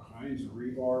have all kinds of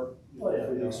rebar for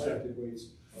the expected weights.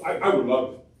 I would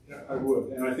love it. Yeah, I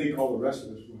would. And I think all the rest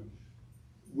of us would.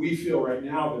 We feel right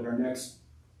now that our next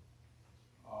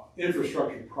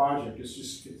infrastructure project is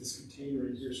just get this container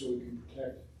in here so we can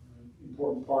protect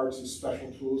important parts and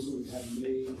special tools that we've had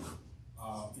made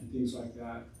and things like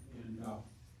that. And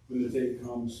when the day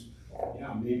comes,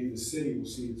 yeah, maybe the city will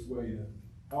see its way to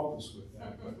help us with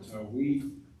that. But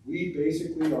we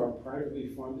basically are privately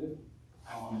funded.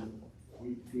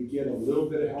 We get a little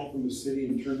bit of help from the city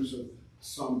in terms of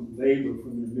some labor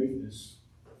from their maintenance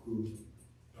group,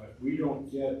 but we don't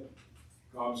get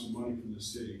gobs of money from the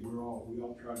city. We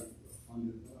all try to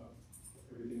fund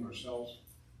everything ourselves.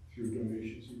 through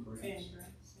donations and grants. And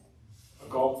grants, yeah. A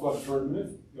golf club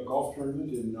tournament,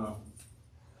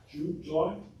 in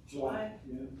July? July.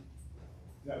 Yeah.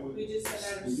 That was, We just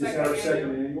had our we just had our second second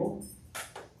annual. annual.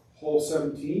 Hole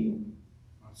 17.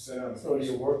 Set out. So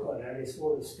you work on any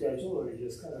sort of schedule, or you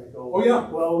just kind of go? Oh, yeah.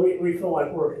 Well, we feel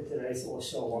like working today, so we'll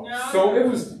show up. No. So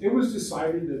it was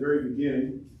decided in the very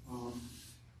beginning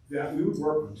that we would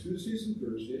work on Tuesdays and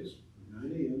Thursdays from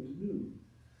 9 a.m. to noon.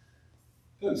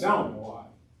 Doesn't sound like a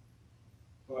lot,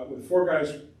 but with 4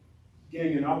 guys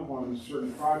ganging up on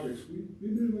certain projects, we've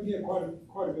been able to get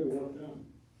quite a bit of work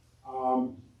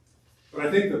done. But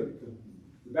I think the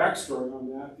backstory on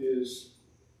that is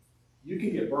you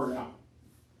can get burned out.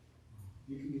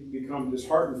 You can become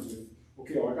disheartened with,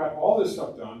 okay, well, I got all this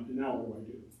stuff done, and now what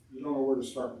do? You don't know where to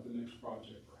start with the next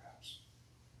project, perhaps.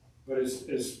 But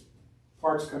as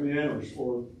parts come in,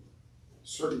 or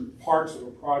certain parts of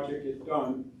a project get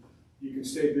done, you can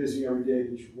stay busy every day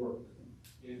that you work.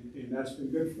 And that's been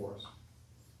good for us.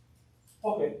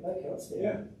 Okay, that counts.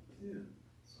 Yeah.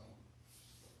 So,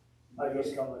 I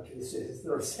just come on Tuesdays,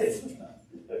 Thursdays.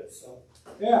 So.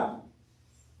 yeah.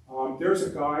 There's a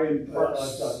guy in I've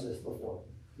Parks. done this before.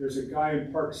 There's a guy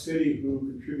in Park City who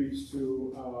contributes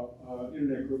to an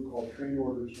internet group called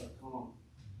trainorders.com.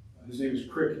 His name is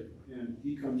Cricket, and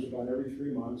he comes about every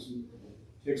 3 months and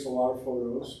takes a lot of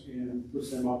photos and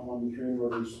puts them up on the Train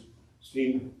Orders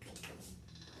Steam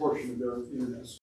portion of their internet